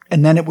germinate,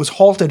 and then it was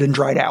halted and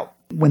dried out.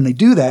 When they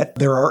do that,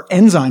 there are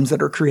enzymes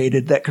that are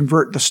created that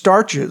convert the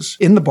starches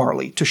in the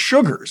barley to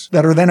sugars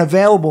that are then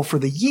available for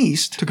the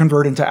yeast to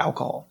convert into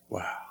alcohol.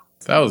 Wow.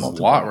 That was a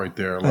lot right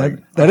there.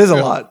 That is a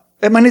lot.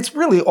 I mean, it's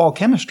really all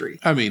chemistry.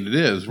 I mean, it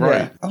is,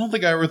 right? Yeah. I don't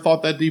think I ever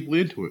thought that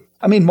deeply into it.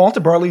 I mean,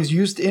 malted barley is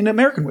used in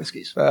American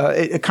whiskeys.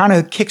 It kind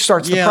of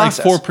kickstarts the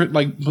process.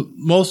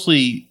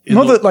 Mostly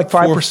like 5%.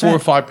 4 or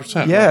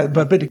 5%. Yeah, right?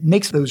 but it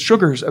makes those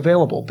sugars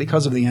available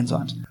because of the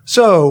enzymes.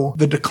 So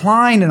the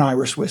decline in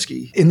Irish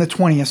whiskey in the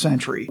 20th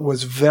century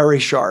was very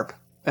sharp.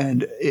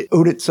 And it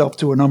owed itself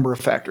to a number of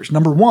factors.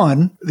 Number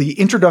one, the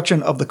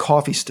introduction of the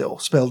coffee still,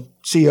 spelled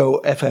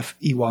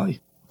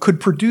Coffey, could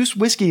produce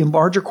whiskey in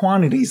larger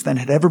quantities than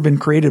had ever been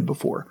created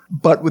before,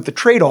 but with the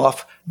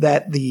trade-off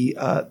that the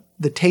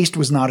taste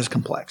was not as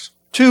complex.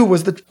 Two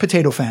was the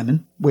potato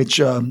famine, which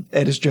Ed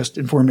has just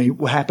informed me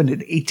happened in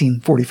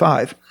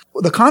 1845.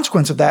 The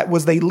consequence of that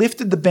was they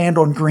lifted the ban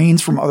on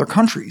grains from other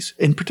countries,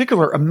 in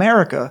particular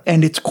America,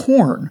 and its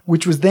corn,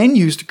 which was then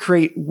used to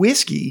create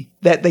whiskey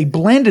that they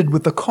blended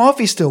with the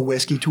coffee still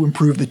whiskey to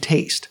improve the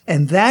taste.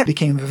 And that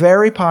became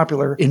very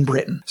popular in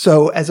Britain.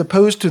 So as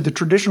opposed to the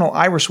traditional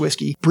Irish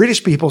whiskey,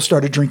 British people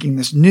started drinking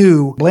this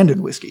new blended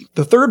whiskey.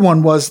 The third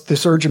one was the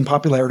surge in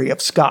popularity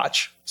of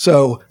Scotch.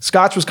 So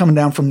Scotch was coming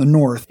down from the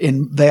north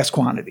in vast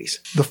quantities.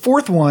 The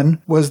fourth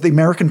one was the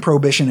American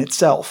Prohibition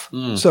itself.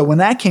 So when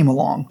that came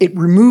along, it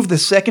removed the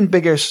second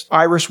biggest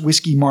Irish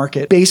whiskey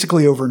market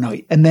basically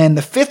overnight. And then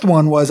the fifth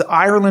one was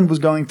Ireland was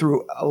going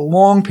through a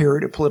long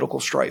period of political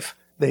strife.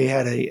 They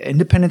had an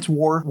independence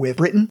war with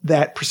Britain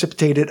that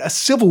precipitated a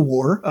civil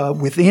war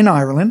within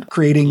Ireland,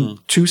 creating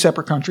two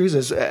separate countries,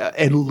 as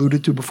Ed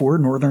alluded to before,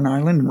 Northern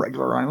Ireland and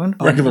Regular Ireland.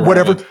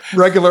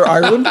 Regular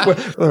Ireland,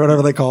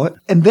 whatever they call it.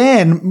 And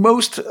then,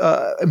 most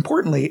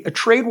importantly, a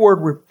trade war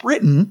with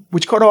Britain,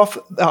 which cut off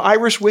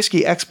Irish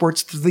whiskey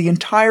exports to the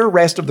entire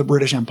rest of the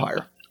British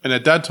Empire. And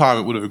at that time,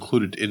 it would have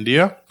included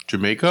India,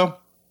 Jamaica,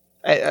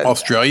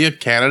 Australia,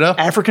 Canada,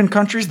 African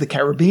countries, the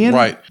Caribbean.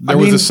 Right. There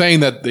was a saying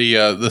that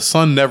the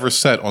sun never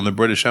set on the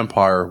British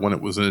Empire when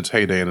it was in its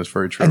heyday, and it's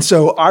very true. And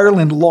so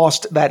Ireland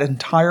lost that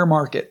entire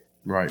market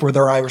right. for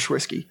their Irish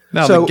whiskey.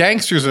 Now, the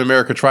gangsters in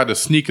America tried to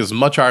sneak as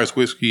much Irish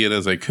whiskey in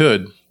as they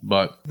could,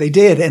 but they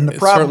did. And the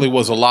problem certainly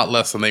was a lot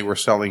less than they were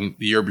selling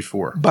the year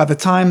before. By the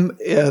time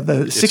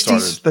the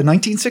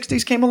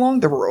 1960s came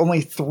along, there were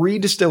only 3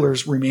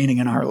 distillers remaining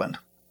in Ireland.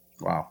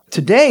 Wow.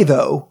 Today,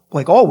 though,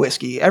 like all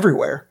whiskey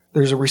everywhere,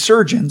 there's a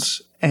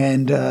resurgence.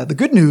 And the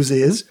good news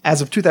is,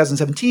 as of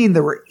 2017,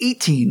 there were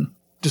 18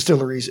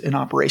 distilleries in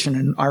operation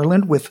in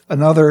Ireland with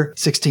another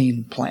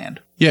 16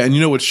 planned. Yeah, and you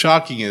know what's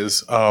shocking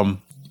is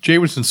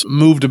Jameson's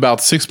moved about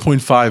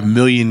 6.5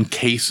 million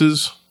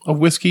cases of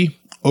whiskey,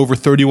 over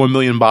 31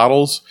 million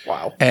bottles.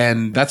 Wow.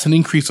 And that's an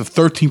increase of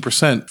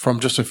 13% from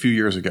just a few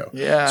years ago.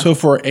 Yeah. So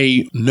for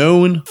a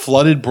known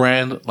flooded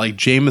brand like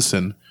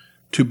Jameson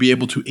to be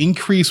able to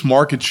increase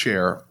market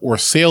share, or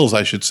sales,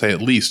 I should say at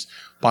least,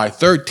 by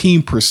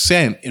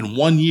 13% in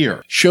 1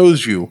 year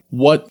shows you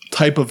what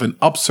type of an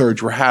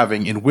upsurge we're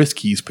having in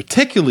whiskeys,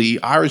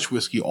 particularly Irish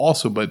whiskey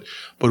also, but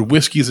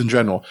whiskeys in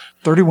general.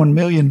 31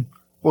 million.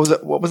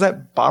 What was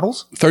that?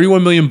 Bottles?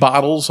 31 million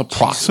bottles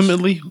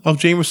approximately of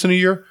Jameson a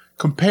year,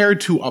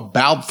 compared to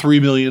about 3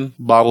 million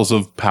bottles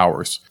of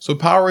Powers. So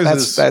Powers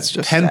is that's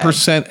just 10%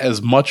 sad.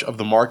 as much of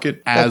the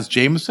market as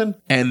Jameson,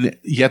 and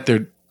yet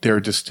they're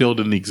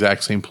distilled in the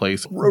exact same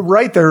place.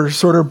 Right. They're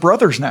sort of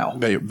brothers now.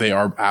 They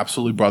are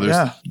absolutely brothers.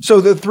 Yeah. So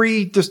the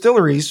 3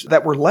 distilleries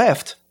that were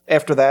left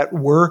after that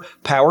were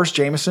Powers,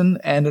 Jameson,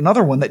 and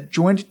another one that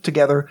joined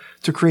together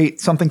to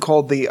create something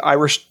called the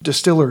Irish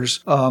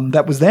Distillers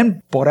that was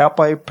then bought out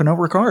by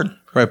Pernod Ricard.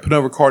 Right.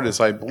 Pernod Ricard is,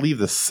 I believe,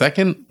 the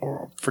second,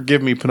 or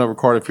forgive me, Pernod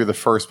Ricard, if you're the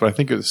first, but I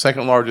think you're the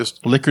second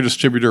largest liquor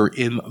distributor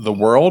in the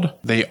world.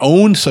 They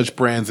own such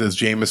brands as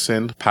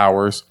Jameson,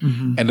 Powers,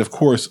 and of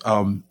course,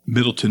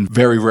 Middleton,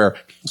 very rare.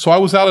 So I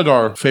was out at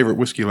our favorite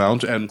whiskey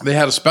lounge, and they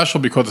had a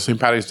special because of St.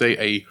 Patty's Day,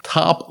 a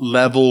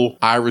top-level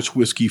Irish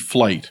whiskey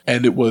flight.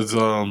 And it was...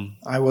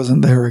 I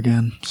wasn't there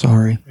again.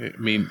 Sorry. I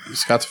mean,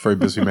 Scott's a very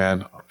busy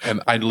man,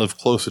 and I live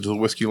closer to the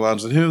whiskey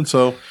lounge than him,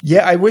 so...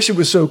 Yeah, I wish it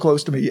was so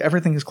close to me.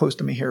 Everything is close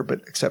to me here,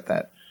 but except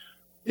that.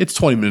 It's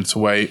 20 minutes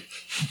away,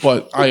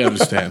 but I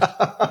understand.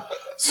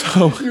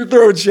 So you're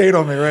throwing shade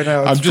on me right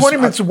now. It's 20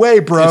 minutes away,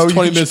 bro. It's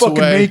 20 you minutes fucking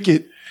away. Make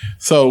it.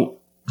 So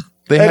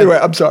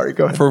I'm sorry.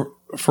 Go ahead. For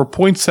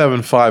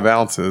 0.75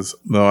 ounces,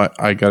 no,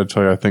 I got to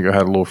tell you, I think I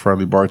had a little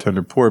friendly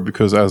bartender pour it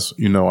because, as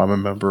you know, I'm a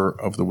member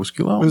of the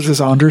Whiskey Lounge. Was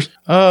this Anders?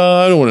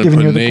 I don't want to Giving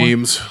put you the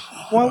names.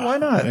 Well, why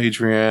not?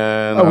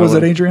 Adrian. Oh, was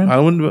it Adrian?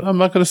 I'm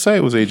not going to say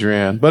it was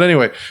Adrian. But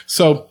anyway,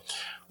 so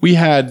we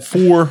had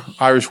 4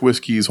 Irish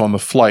whiskeys on the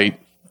flight,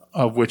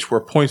 of which were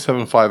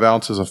 0.75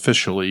 ounces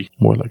officially.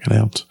 More like an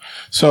ounce.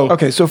 So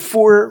Okay, so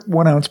 4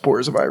 1-ounce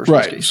pours of Irish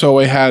right. whiskey. So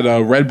I had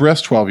a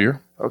Redbreast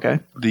 12-year, Okay.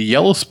 the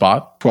Yellow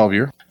Spot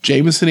 12-year,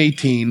 Jameson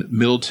 18,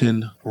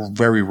 Middleton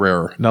Very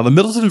Rare. Now, the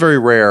Middleton Very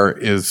Rare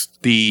is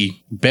the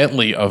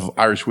Bentley of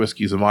Irish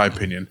whiskeys, in my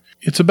opinion.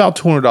 It's about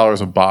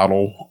 $200 a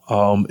bottle.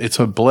 It's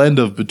a blend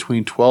of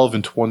between 12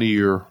 and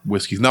 20-year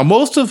whiskeys. Now,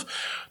 most of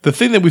the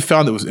thing that we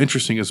found that was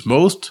interesting is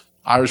most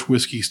Irish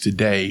whiskeys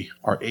today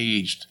are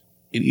aged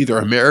in either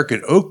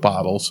American oak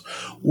bottles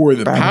or in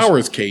the Barrels.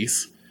 Powers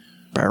case.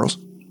 Barrels.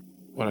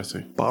 What did I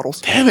say?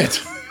 Bottles. Damn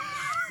it.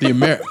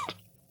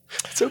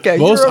 It's okay.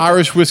 Most You're okay.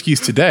 Irish whiskeys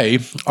today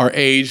are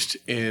aged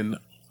in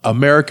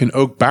American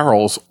oak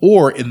barrels,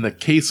 or in the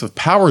case of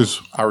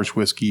Powers Irish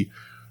whiskey,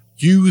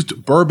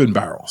 used bourbon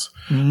barrels.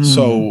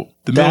 So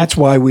That's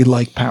why we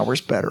like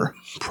Powers better.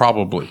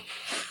 probably.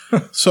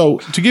 So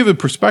to give it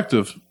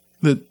perspective,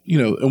 that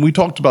and we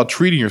talked about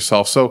treating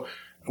yourself. So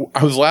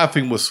I was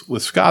laughing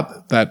with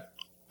Scott that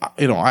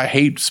I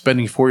hate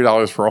spending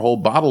 $40 for a whole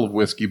bottle of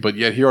whiskey, but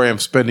yet here I am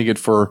spending it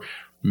for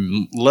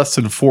less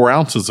than 4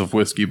 ounces of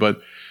whiskey. But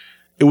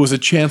it was a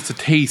chance to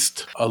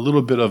taste a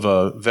little bit of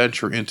a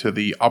venture into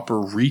the upper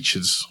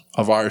reaches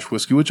of Irish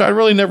whiskey, which I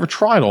really never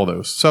tried all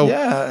those. So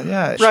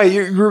Yeah. Right.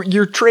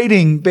 You're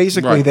trading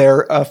basically Right.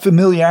 their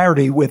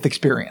familiarity with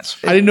experience.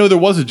 I didn't know there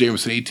was a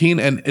Jameson 18,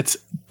 and it's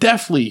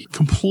definitely a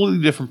completely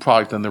different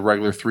product than the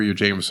regular 3-year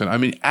Jameson. I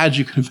mean, as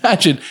you can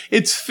imagine,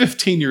 it's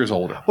 15 years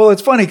older. Well,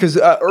 it's funny because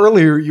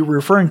earlier you were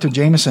referring to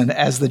Jameson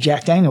as the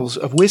Jack Daniels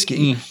of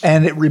whiskey,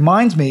 and it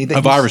reminds me that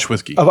Of Irish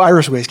whiskey. Of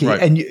Irish whiskey,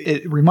 Right. and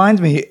it reminds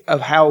me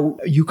of how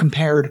you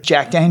compared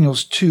Jack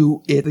Daniels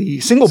to the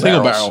single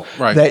Single barrels barrel,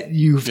 right. that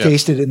you've Yeah.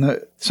 tasted in the.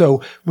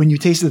 So when you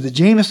tasted the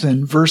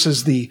Jameson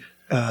versus the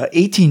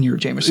 18-year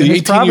Jameson, The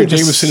it's probably 18-year the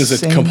Jameson is a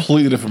same-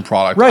 completely different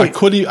product. Right.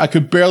 I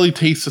could barely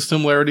taste the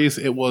similarities.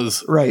 It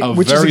was right, a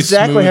which is very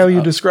exactly smooth, how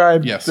you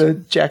describe yes. the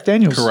Jack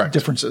Daniels Correct.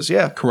 differences.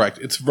 Yeah. Correct.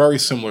 It's very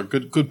similar.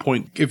 Good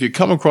point. If you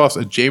come across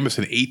a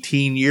Jameson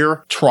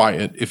 18-year, try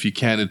it if you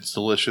can. It's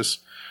delicious.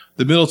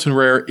 The Middleton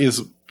Rare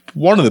is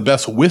one of the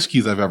best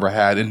whiskeys I've ever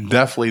had, and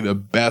definitely the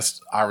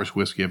best Irish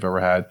whiskey I've ever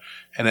had.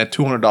 And at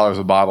 $200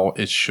 a bottle,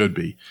 it should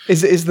be.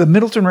 Is the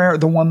Middleton Rare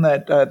the one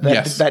that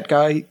Yes. that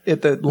guy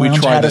at the We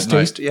lounge tried had that us night.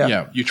 taste?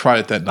 Yeah, you tried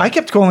it that night. I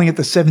kept calling it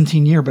the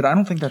 17-year, but I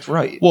don't think that's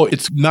right. Well,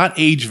 it's not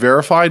age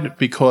verified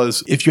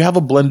because if you have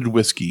a blended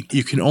whiskey,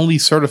 you can only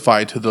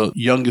certify to the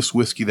youngest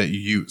whiskey that you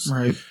use.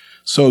 Right.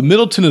 So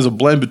Middleton is a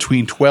blend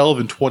between 12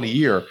 and 20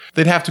 year.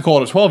 They'd have to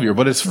call it a 12 year,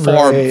 but it's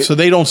far, Right. so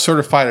they don't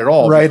certify it at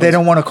all. Right. They because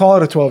don't want to call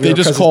it a 12-year.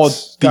 They just call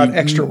it got the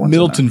extra ones in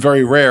Middleton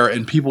Very Rare,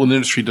 and people in the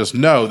industry just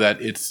know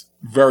that it's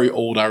very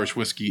old Irish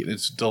whiskey and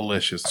it's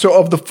delicious. there. So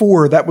of the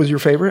 4, that was your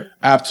favorite?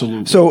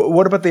 Absolutely. So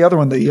what about the other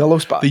one, the Yellow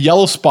Spot? The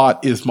Yellow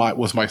Spot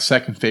was my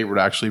second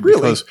favorite, actually, Really?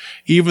 because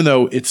even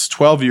though it's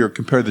 12-year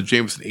compared to the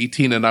Jameson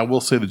 18, and I will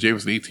say the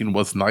Jameson 18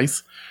 was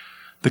nice,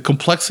 the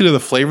complexity of the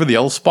flavor, the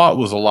Yellow Spot,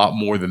 was a lot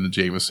more than the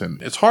Jameson.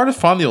 It's hard to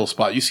find the Yellow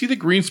Spot. You see the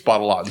Green Spot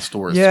a lot in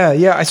stores.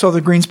 yeah. I saw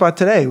the Green Spot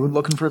today. We're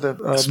looking for the.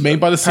 It's made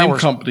by the same Powers.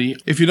 company.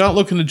 If you're not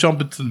looking to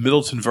jump into the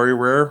Middleton Very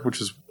Rare,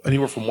 which is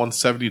anywhere from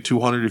 $170 to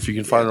 $200 if you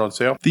can find it on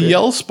sale, the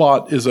Yellow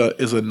Spot is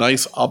a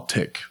nice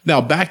uptick. Now,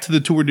 back to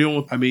the two we're dealing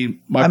with. I mean,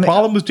 my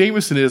problem with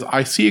Jameson is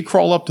I see it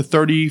crawl up to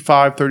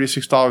 $35,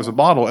 $36 a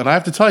bottle, and I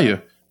have to tell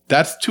you,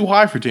 that's too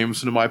high for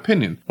Jameson, in my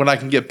opinion, when I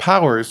can get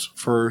Powers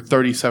for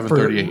 $37,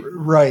 $38.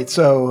 Right.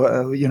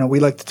 So, we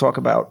like to talk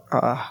about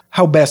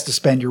how best to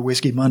spend your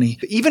whiskey money.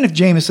 Even if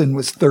Jameson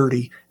was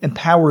 30 and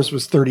Powers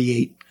was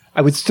 38,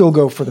 I would still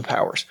go for the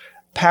Powers.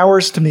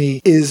 Powers to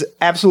me is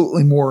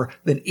absolutely more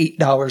than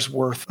 $8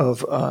 worth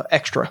of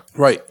extra.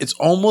 Right. It's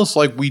almost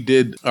like we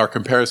did our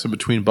comparison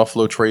between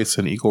Buffalo Trace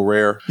and Eagle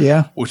Rare.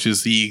 Yeah. Which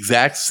is the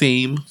exact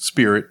same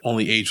spirit,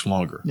 only aged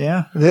longer.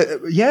 Yeah.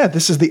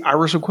 This is the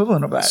Irish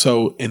equivalent of that.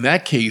 So in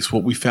that case,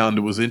 what we found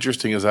that was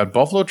interesting is that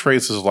Buffalo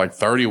Trace is like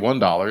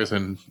 $31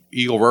 and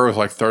Eagle Rare is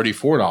like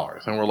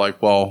 $34. And we're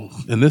like, well,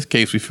 in this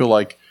case, we feel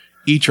like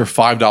each are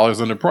 $5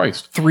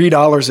 underpriced.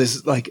 $3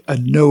 is like a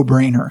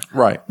no-brainer.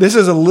 Right. This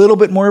is a little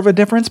bit more of a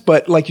difference,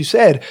 but like you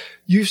said,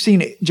 you've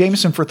seen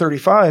Jameson for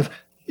 35.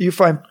 You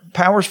find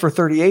Powers for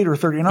 38 or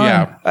 39.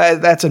 Yeah.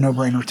 That's a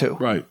no-brainer too.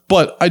 Right.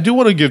 But I do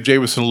want to give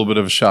Jameson a little bit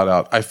of a shout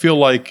out. I feel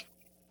like,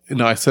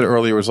 I said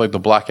earlier, it was like the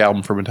Black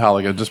Album for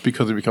Metallica. Just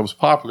because it becomes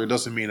popular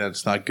doesn't mean that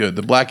it's not good.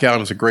 The Black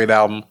Album is a great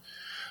album.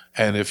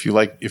 And if you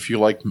like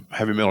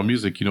heavy metal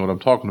music, you know what I'm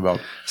talking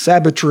about.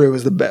 Sad but True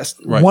is the best.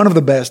 Right. One of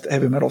the best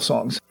heavy metal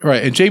songs.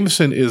 Right. And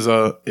Jameson is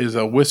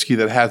a whiskey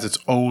that has its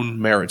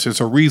own merits. There's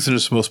a reason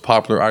it's the most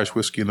popular Irish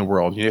whiskey in the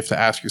world. You have to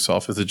ask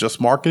yourself, is it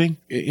just marketing?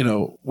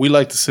 We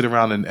like to sit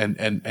around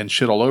and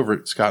shit all over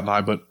it, Scott and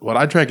I, but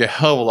I drank a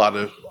hell of a lot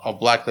of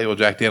Black Label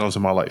Jack Daniels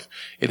in my life.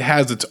 It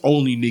has its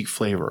own unique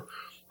flavor.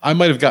 I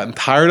might have gotten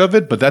tired of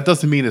it, but that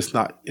doesn't mean it's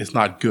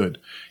not good.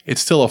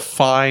 It's still a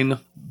fine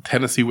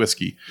Tennessee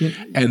whiskey.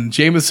 And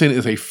Jameson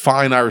is a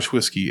fine Irish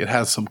whiskey. It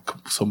has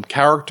some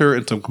character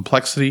and some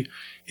complexity.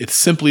 It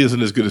simply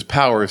isn't as good as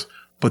Powers,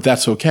 but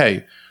that's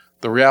okay.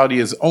 The reality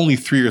is only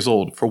 3 years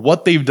old. For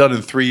what they've done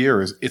in 3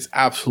 years, it's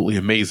absolutely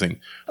amazing.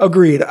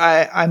 Agreed.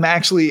 I'm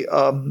actually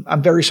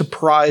I'm very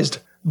surprised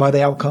by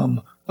the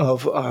outcome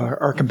of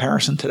our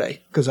comparison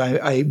today because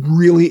I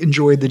really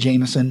enjoyed the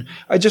Jameson.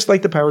 I just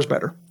like the Powers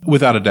better.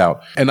 Without a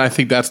doubt. And I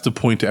think that's the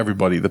point to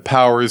everybody. The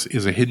Powers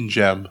is a hidden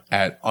gem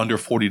at under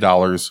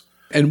 $40.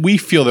 And we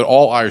feel that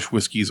all Irish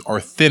whiskeys are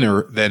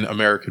thinner than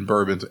American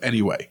bourbons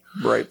anyway.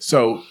 Right.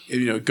 So,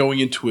 going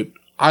into it,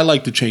 I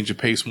like to change the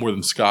pace more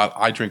than Scott.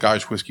 I drink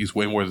Irish whiskeys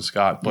way more than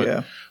Scott.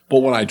 But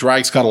when I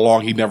drag Scott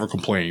along, he never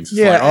complains. It's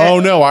like, oh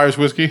no, Irish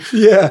whiskey.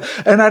 Yeah.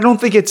 And I don't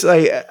think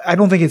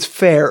it's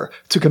fair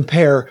to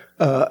compare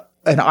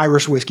an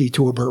Irish whiskey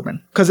to a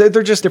bourbon because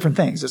they're just different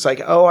things. It's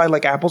like, oh, I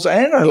like apples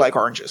and I like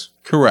oranges.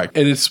 Correct.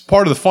 And it's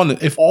part of the fun.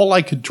 If all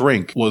I could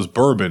drink was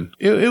bourbon,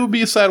 it would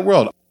be a sad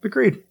world.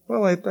 Agreed.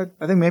 Well, I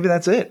think maybe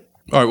that's it.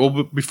 All right.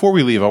 Well, before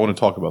we leave, I want to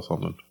talk about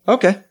something.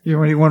 Okay. You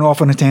went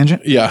off on a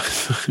tangent? Yeah.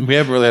 We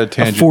haven't really had a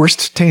tangent. A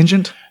forced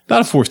tangent?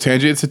 Not a forced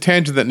tangent. It's a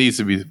tangent that needs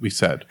to be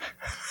said.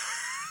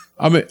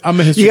 I'm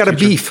a history You got a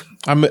teacher. beef.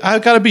 I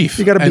got a beef.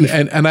 You got a beef.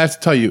 And I have to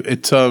tell you,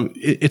 it's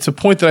a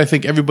point that I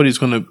think everybody's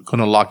going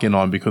to lock in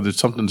on because it's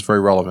something that's very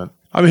relevant.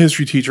 I'm a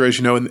history teacher, as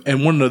you know,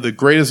 and one of the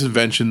greatest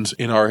inventions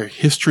in our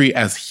history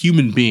as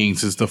human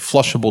beings is the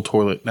flushable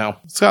toilet. Now,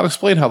 Scott,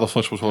 explain how the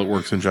flushable toilet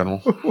works in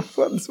general.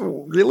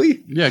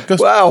 Really? Yeah.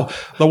 Wow.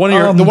 The one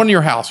in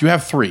your house, you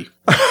have 3.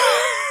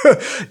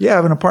 Yeah, I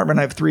have an apartment.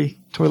 I have 3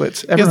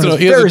 toilets. He has a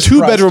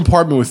 2-bedroom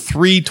apartment with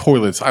 3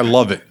 toilets. I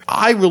love it.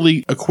 I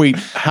really equate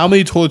how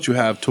many toilets you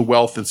have to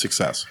wealth and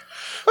success.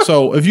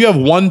 So if you have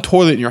 1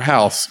 toilet in your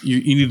house, you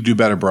need to do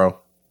better, bro.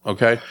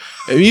 Okay?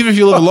 Even if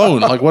you live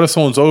alone, like what if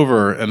someone's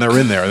over and they're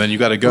in there and then you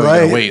got to go, you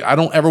got to wait. I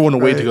don't ever want to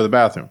wait to go to the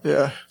bathroom.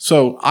 Yeah.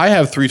 So I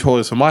have 3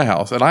 toilets in my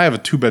house and I have a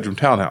 2-bedroom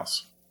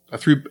townhouse, a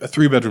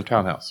 3-bedroom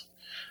townhouse.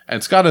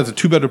 And Scott has a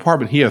 2-bedroom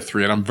apartment. He has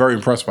 3, and I'm very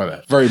impressed by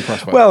that. Very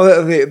impressed by that.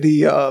 Well,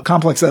 the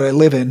complex that I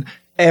live in,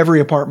 every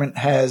apartment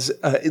has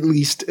at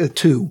least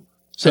 2.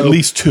 So at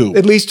least 2.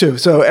 At least 2.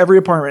 So every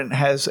apartment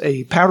has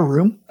a powder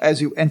room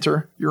as you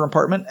enter your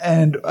apartment,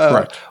 and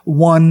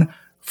one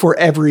for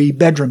every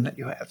bedroom that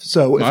you have.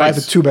 So if I have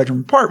a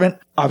 2-bedroom apartment,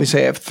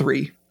 obviously I have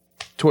 3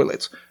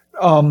 toilets.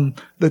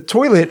 The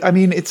toilet, I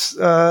mean, it's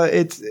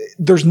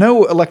there's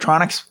no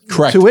electronics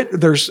to it.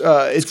 There's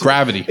it's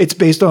gravity. It's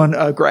based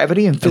on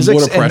gravity and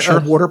physics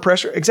and water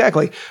pressure.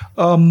 Exactly.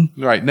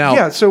 Right now.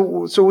 Yeah. So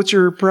what's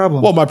your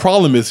problem? Well, my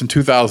problem is in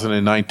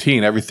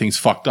 2019, everything's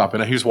fucked up,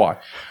 and here's why.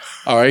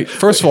 All right.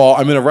 First of all,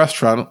 I'm in a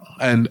restaurant,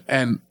 and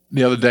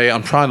the other day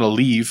I'm trying to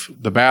leave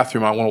the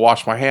bathroom. I want to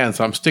wash my hands.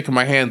 So I'm sticking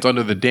my hands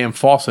under the damn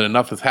faucet, and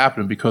nothing's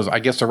happening because I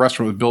guess the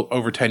restaurant was built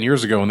over 10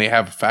 years ago, and they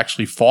have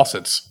actually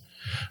faucets.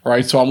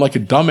 Right, so I'm like a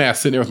dumbass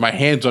sitting there with my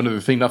hands under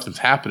the thing, nothing's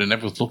happening.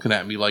 Everyone's looking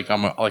at me like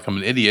I'm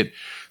an idiot.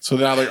 So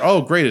then I'm like,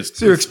 oh great,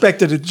 so you're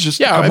expected to just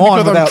come because on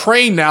without, I'm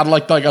trained now to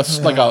like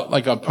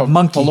a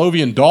monkey,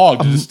 Pavlovian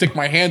dog to just stick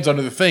my hands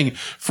under the thing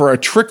for a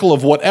trickle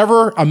of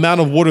whatever amount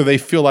of water they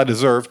feel I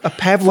deserve. A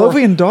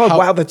Pavlovian dog.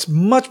 Wow, that's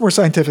much more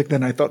scientific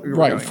than I thought we were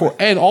going with.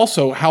 And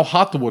also how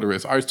hot the water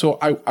is. All right, so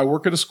I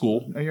work at a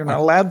school. You're not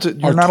allowed to.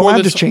 You're not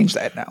allowed to change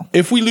that now.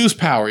 If we lose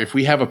power, if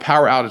we have a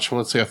power outage for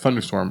let's say a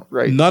thunderstorm,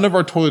 none of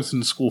our toilets in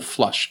the school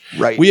flush.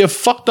 Right. We have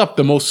fucked up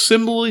the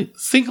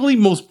singly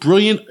most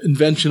brilliant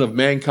invention of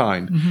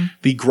mankind,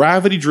 the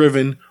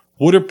gravity-driven,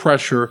 water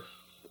pressure,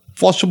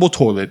 flushable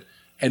toilet,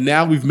 and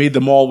now we've made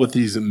them all with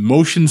these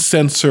motion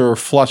sensor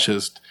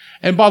flushes.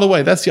 And by the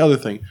way, that's the other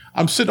thing.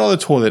 I'm sitting on the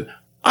toilet.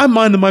 I'm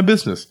minding my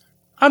business.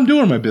 I'm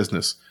doing my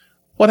business.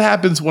 What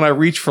happens when I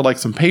reach for like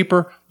some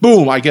paper?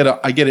 Boom! I get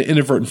an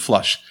inadvertent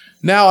flush.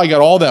 Now I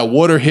got all that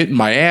water hitting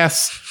my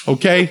ass.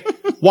 Okay,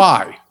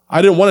 why?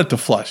 I didn't want it to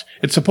flush.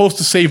 It's supposed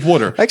to save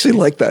water. I actually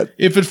like that.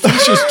 If it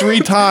flushes 3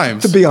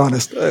 times. To be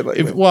honest.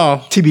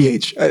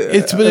 TBH.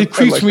 It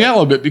creeps me out a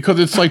little bit because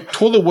it's like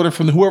toilet water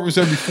from whoever's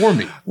there before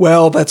me.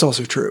 Well, that's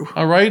also true.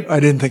 All right. I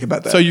didn't think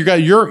about that. So you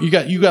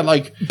got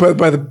like. But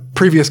by the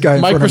previous guy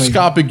in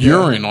microscopic front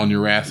of me. urine on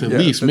your ass at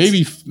least.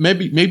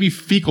 Maybe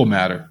fecal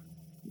matter.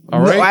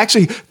 All right. No,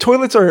 actually,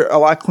 toilets are a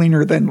lot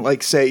cleaner than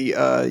like say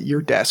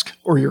your desk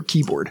or your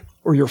keyboard.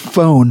 Or your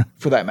phone,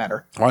 for that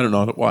matter. I don't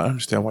know. Well, I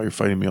understand why you're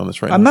fighting me on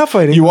this right now. I'm not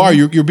fighting. You are.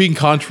 You're being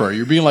contrary.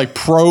 You're being like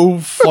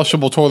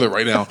pro-flushable toilet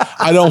right now.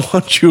 I don't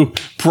want you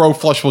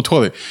pro-flushable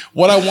toilet.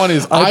 What I want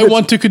is I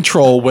want to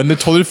control when the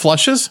toilet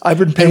flushes. I've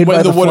been paid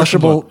by the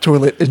flushable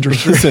toilet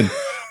industry. Listen,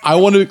 I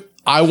want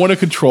to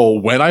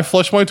control when I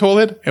flush my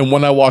toilet and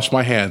when I wash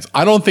my hands.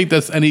 I don't think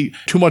that's any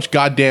too much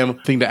goddamn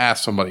thing to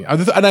ask somebody.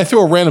 And I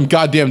threw a random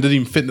goddamn didn't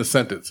even fit in the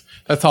sentence.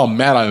 That's how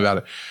mad I'm about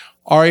it.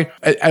 All right.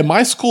 At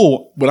my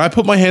school, when I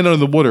put my hand under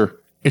the water,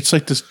 it's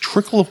like this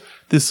trickle of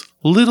this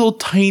little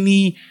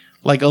tiny,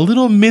 like a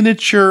little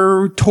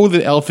miniature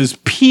toilet elf is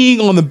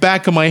peeing on the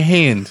back of my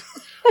hand.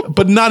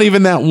 but not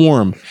even that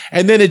warm.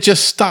 And then it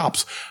just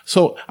stops.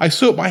 So I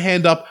put my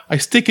hand up, I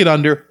stick it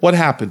under. What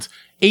happens?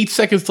 8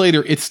 seconds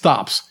later, it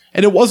stops.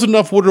 And it wasn't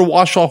enough water to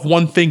wash off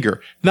one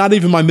finger, not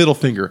even my middle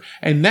finger.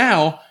 And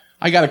now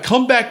I got to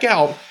come back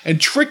out and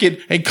trick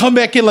it and come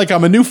back in like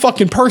I'm a new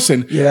fucking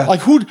person. Yeah.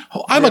 Like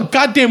I'm a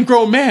goddamn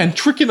grown man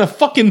tricking a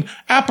fucking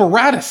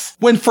apparatus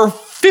when for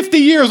 50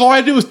 years, all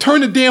I do is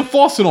turn the damn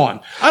faucet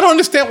on. I don't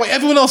understand why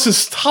everyone else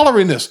is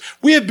tolerating this.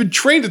 We have been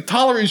trained to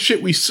tolerate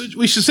shit. We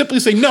should simply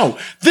say, no,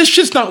 this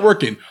shit's not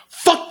working.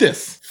 Fuck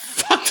this.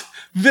 Fuck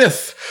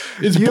this.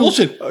 It's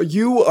bullshit.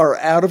 You are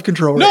out of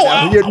control No,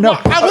 right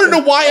now. I want to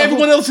know why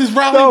everyone else is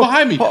rallying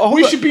behind me.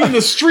 We should be in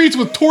the streets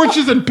with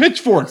torches and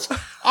pitchforks.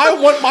 I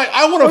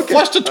want to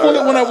flush the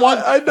toilet when I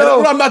want. I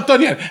know. I'm not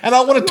done yet. And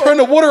I want to turn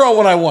the water on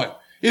when I want.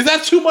 Is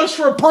that too much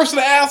for a person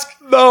to ask?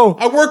 No.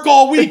 I work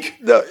all week.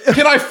 No.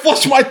 Can I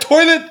flush my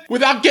toilet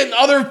without getting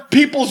other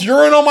people's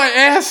urine on my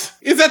ass?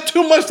 Is that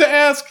too much to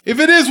ask? If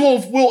it is,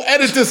 we'll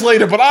edit this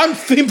later, but I'm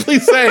simply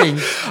saying.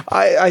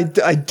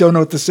 I don't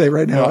know what to say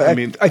right now.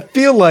 Well, I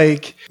feel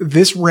like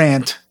this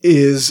rant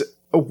is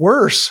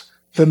worse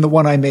than the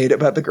one I made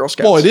about the Girl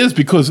Scouts. Well, it is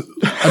because,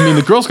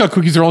 the Girl Scout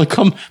cookies are only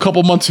come a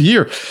couple months a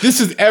year. This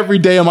is every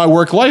day of my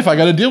work life. I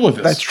got to deal with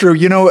this. That's true.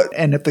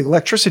 And if the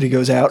electricity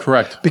goes out.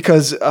 Correct.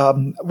 Because,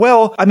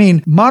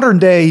 modern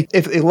day,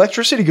 if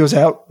electricity goes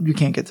out, you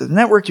can't get to the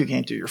network, you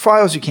can't do your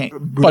files, you can't.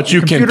 But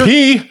you can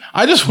pee.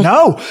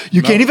 No,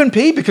 you can't even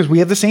pee because we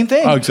have the same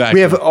thing. Oh, exactly.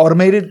 We have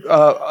automated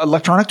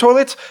electronic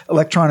toilets,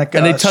 electronic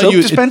and they tell soap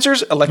you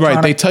dispensers, electronic.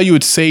 Right. They tell you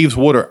it saves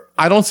water.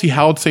 I don't see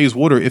how it saves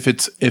water if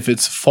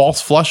it's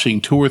false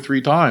flushing 2 or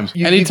 3 times.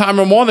 Anytime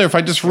I'm on there, if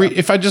I just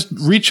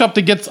reach up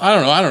to get I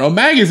don't know a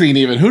magazine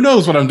even, who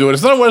knows what I'm doing?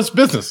 It's none of it's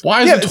business.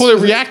 Why is the toilet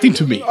reacting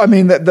to me?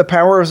 The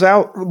power is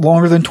out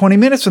longer than 20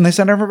 minutes when they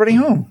send everybody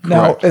home.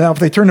 Now if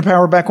they turn the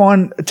power back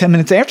on 10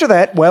 minutes after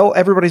that, well,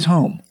 everybody's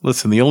home.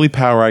 Listen, the only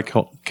power I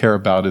care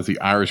about is the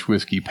Irish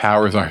whiskey.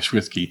 Powers Irish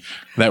whiskey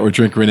that we're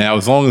drinking right now.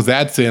 As long as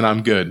that's in,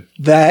 I'm good.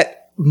 That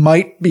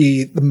might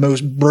be the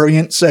most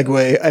brilliant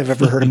segue I've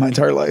ever heard in my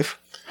entire life.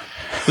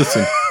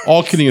 Listen,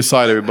 all kidding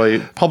aside, everybody,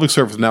 public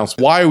service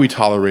announcement. Why are we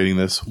tolerating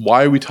this?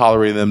 Why are we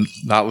tolerating them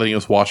not letting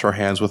us wash our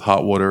hands with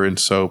hot water and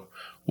soap?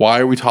 Why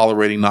are we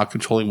tolerating not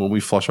controlling when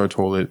we flush our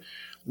toilet?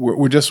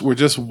 We're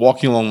just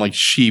walking along like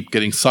sheep,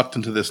 getting sucked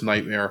into this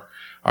nightmare.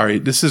 All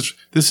right, this is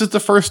the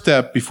first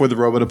step before the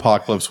robot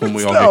apocalypse when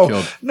we all get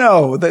killed.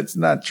 No, that's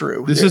not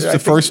true. This is the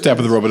first step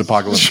of the robot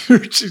apocalypse.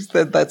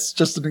 That's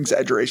just an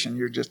exaggeration.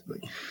 You're just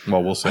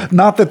well, we'll see.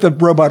 Not that the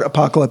robot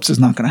apocalypse is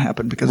not going to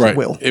happen because it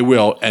will. It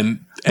will,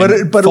 but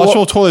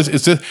flushable toilets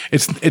it's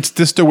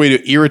just a way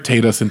to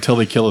irritate us until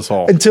they kill us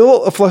all.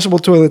 Until flushable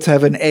toilets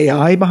have an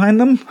AI behind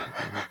them,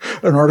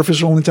 an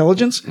artificial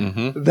intelligence.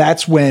 Mm-hmm.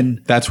 That's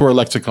where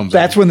Alexa comes in.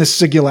 That's when the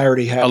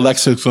singularity happens.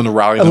 Alexa's going to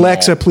rally them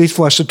Alexa, all. Please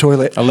flush the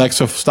toilet.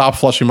 Alexa, stop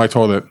flushing my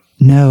toilet.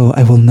 No,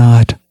 I will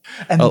not.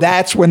 And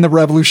that's when the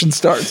revolution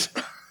starts.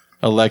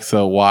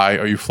 Alexa, why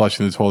are you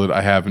flushing the toilet?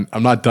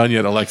 I'm not done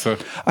yet, Alexa.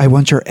 I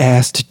want your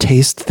ass to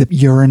taste the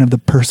urine of the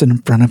person in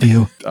front of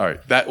you. All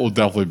right. That will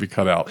definitely be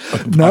cut out.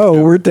 No,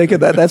 we're taking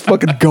that. That's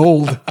fucking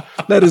gold.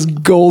 That is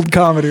gold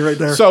comedy right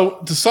there.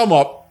 So to sum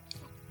up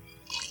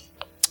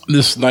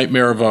this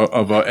nightmare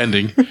of a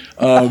ending,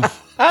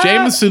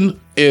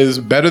 Jameson is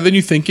better than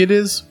you think it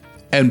is.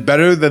 And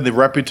better than the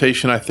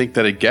reputation I think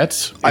that it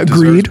gets. It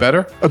deserves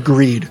better.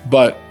 Agreed.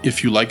 But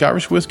if you like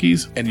Irish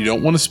whiskeys and you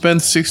don't want to spend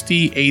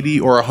 $60,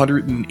 $80, or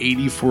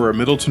 $180 for a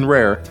Middleton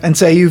Rare. And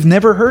say you've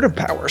never heard of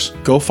Powers.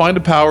 Go find a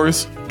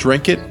Powers,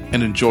 drink it,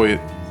 and enjoy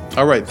it.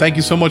 All right. Thank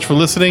you so much for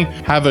listening.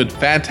 Have a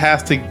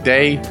fantastic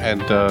day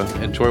and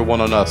enjoy one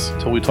on us.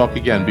 Till we talk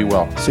again, be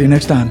well. See you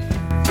next time.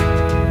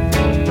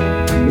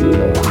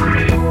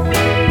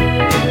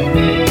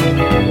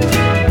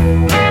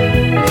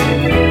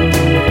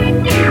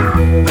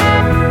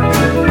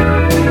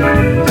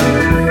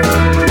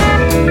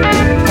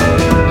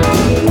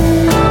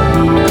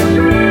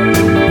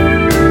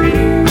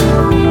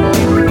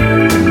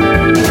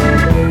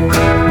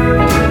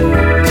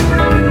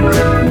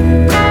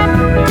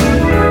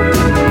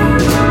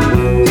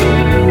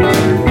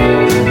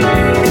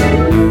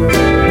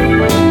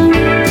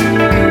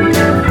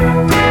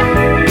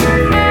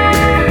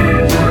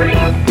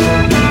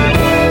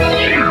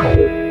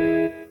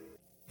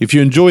 If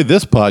you enjoyed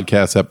this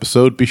podcast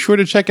episode, be sure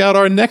to check out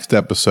our next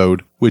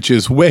episode, which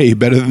is way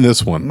better than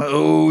this one.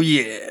 Oh,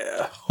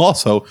 yeah.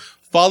 Also,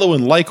 follow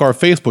and like our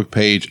Facebook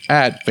page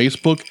at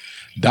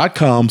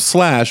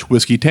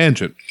facebook.com/Whiskey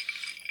Tangent.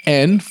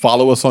 And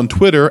follow us on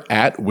Twitter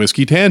at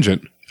Whiskey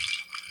Tangent.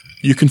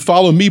 You can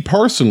follow me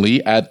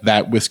personally at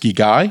That Whiskey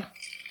Guy.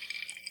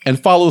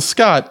 And follow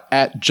Scott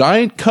at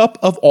Giant Cup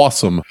of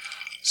Awesome,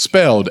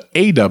 spelled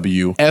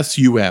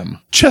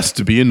AWSUM, just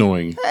to be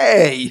annoying.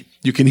 Hey!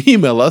 You can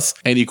email us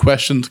any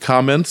questions,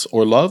 comments,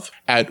 or love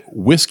at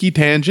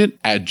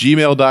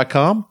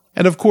whiskeytangent@gmail.com.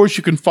 And of course,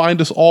 you can find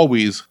us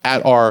always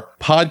at our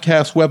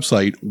podcast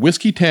website,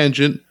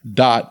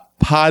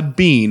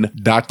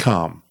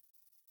 whiskeytangent.podbean.com.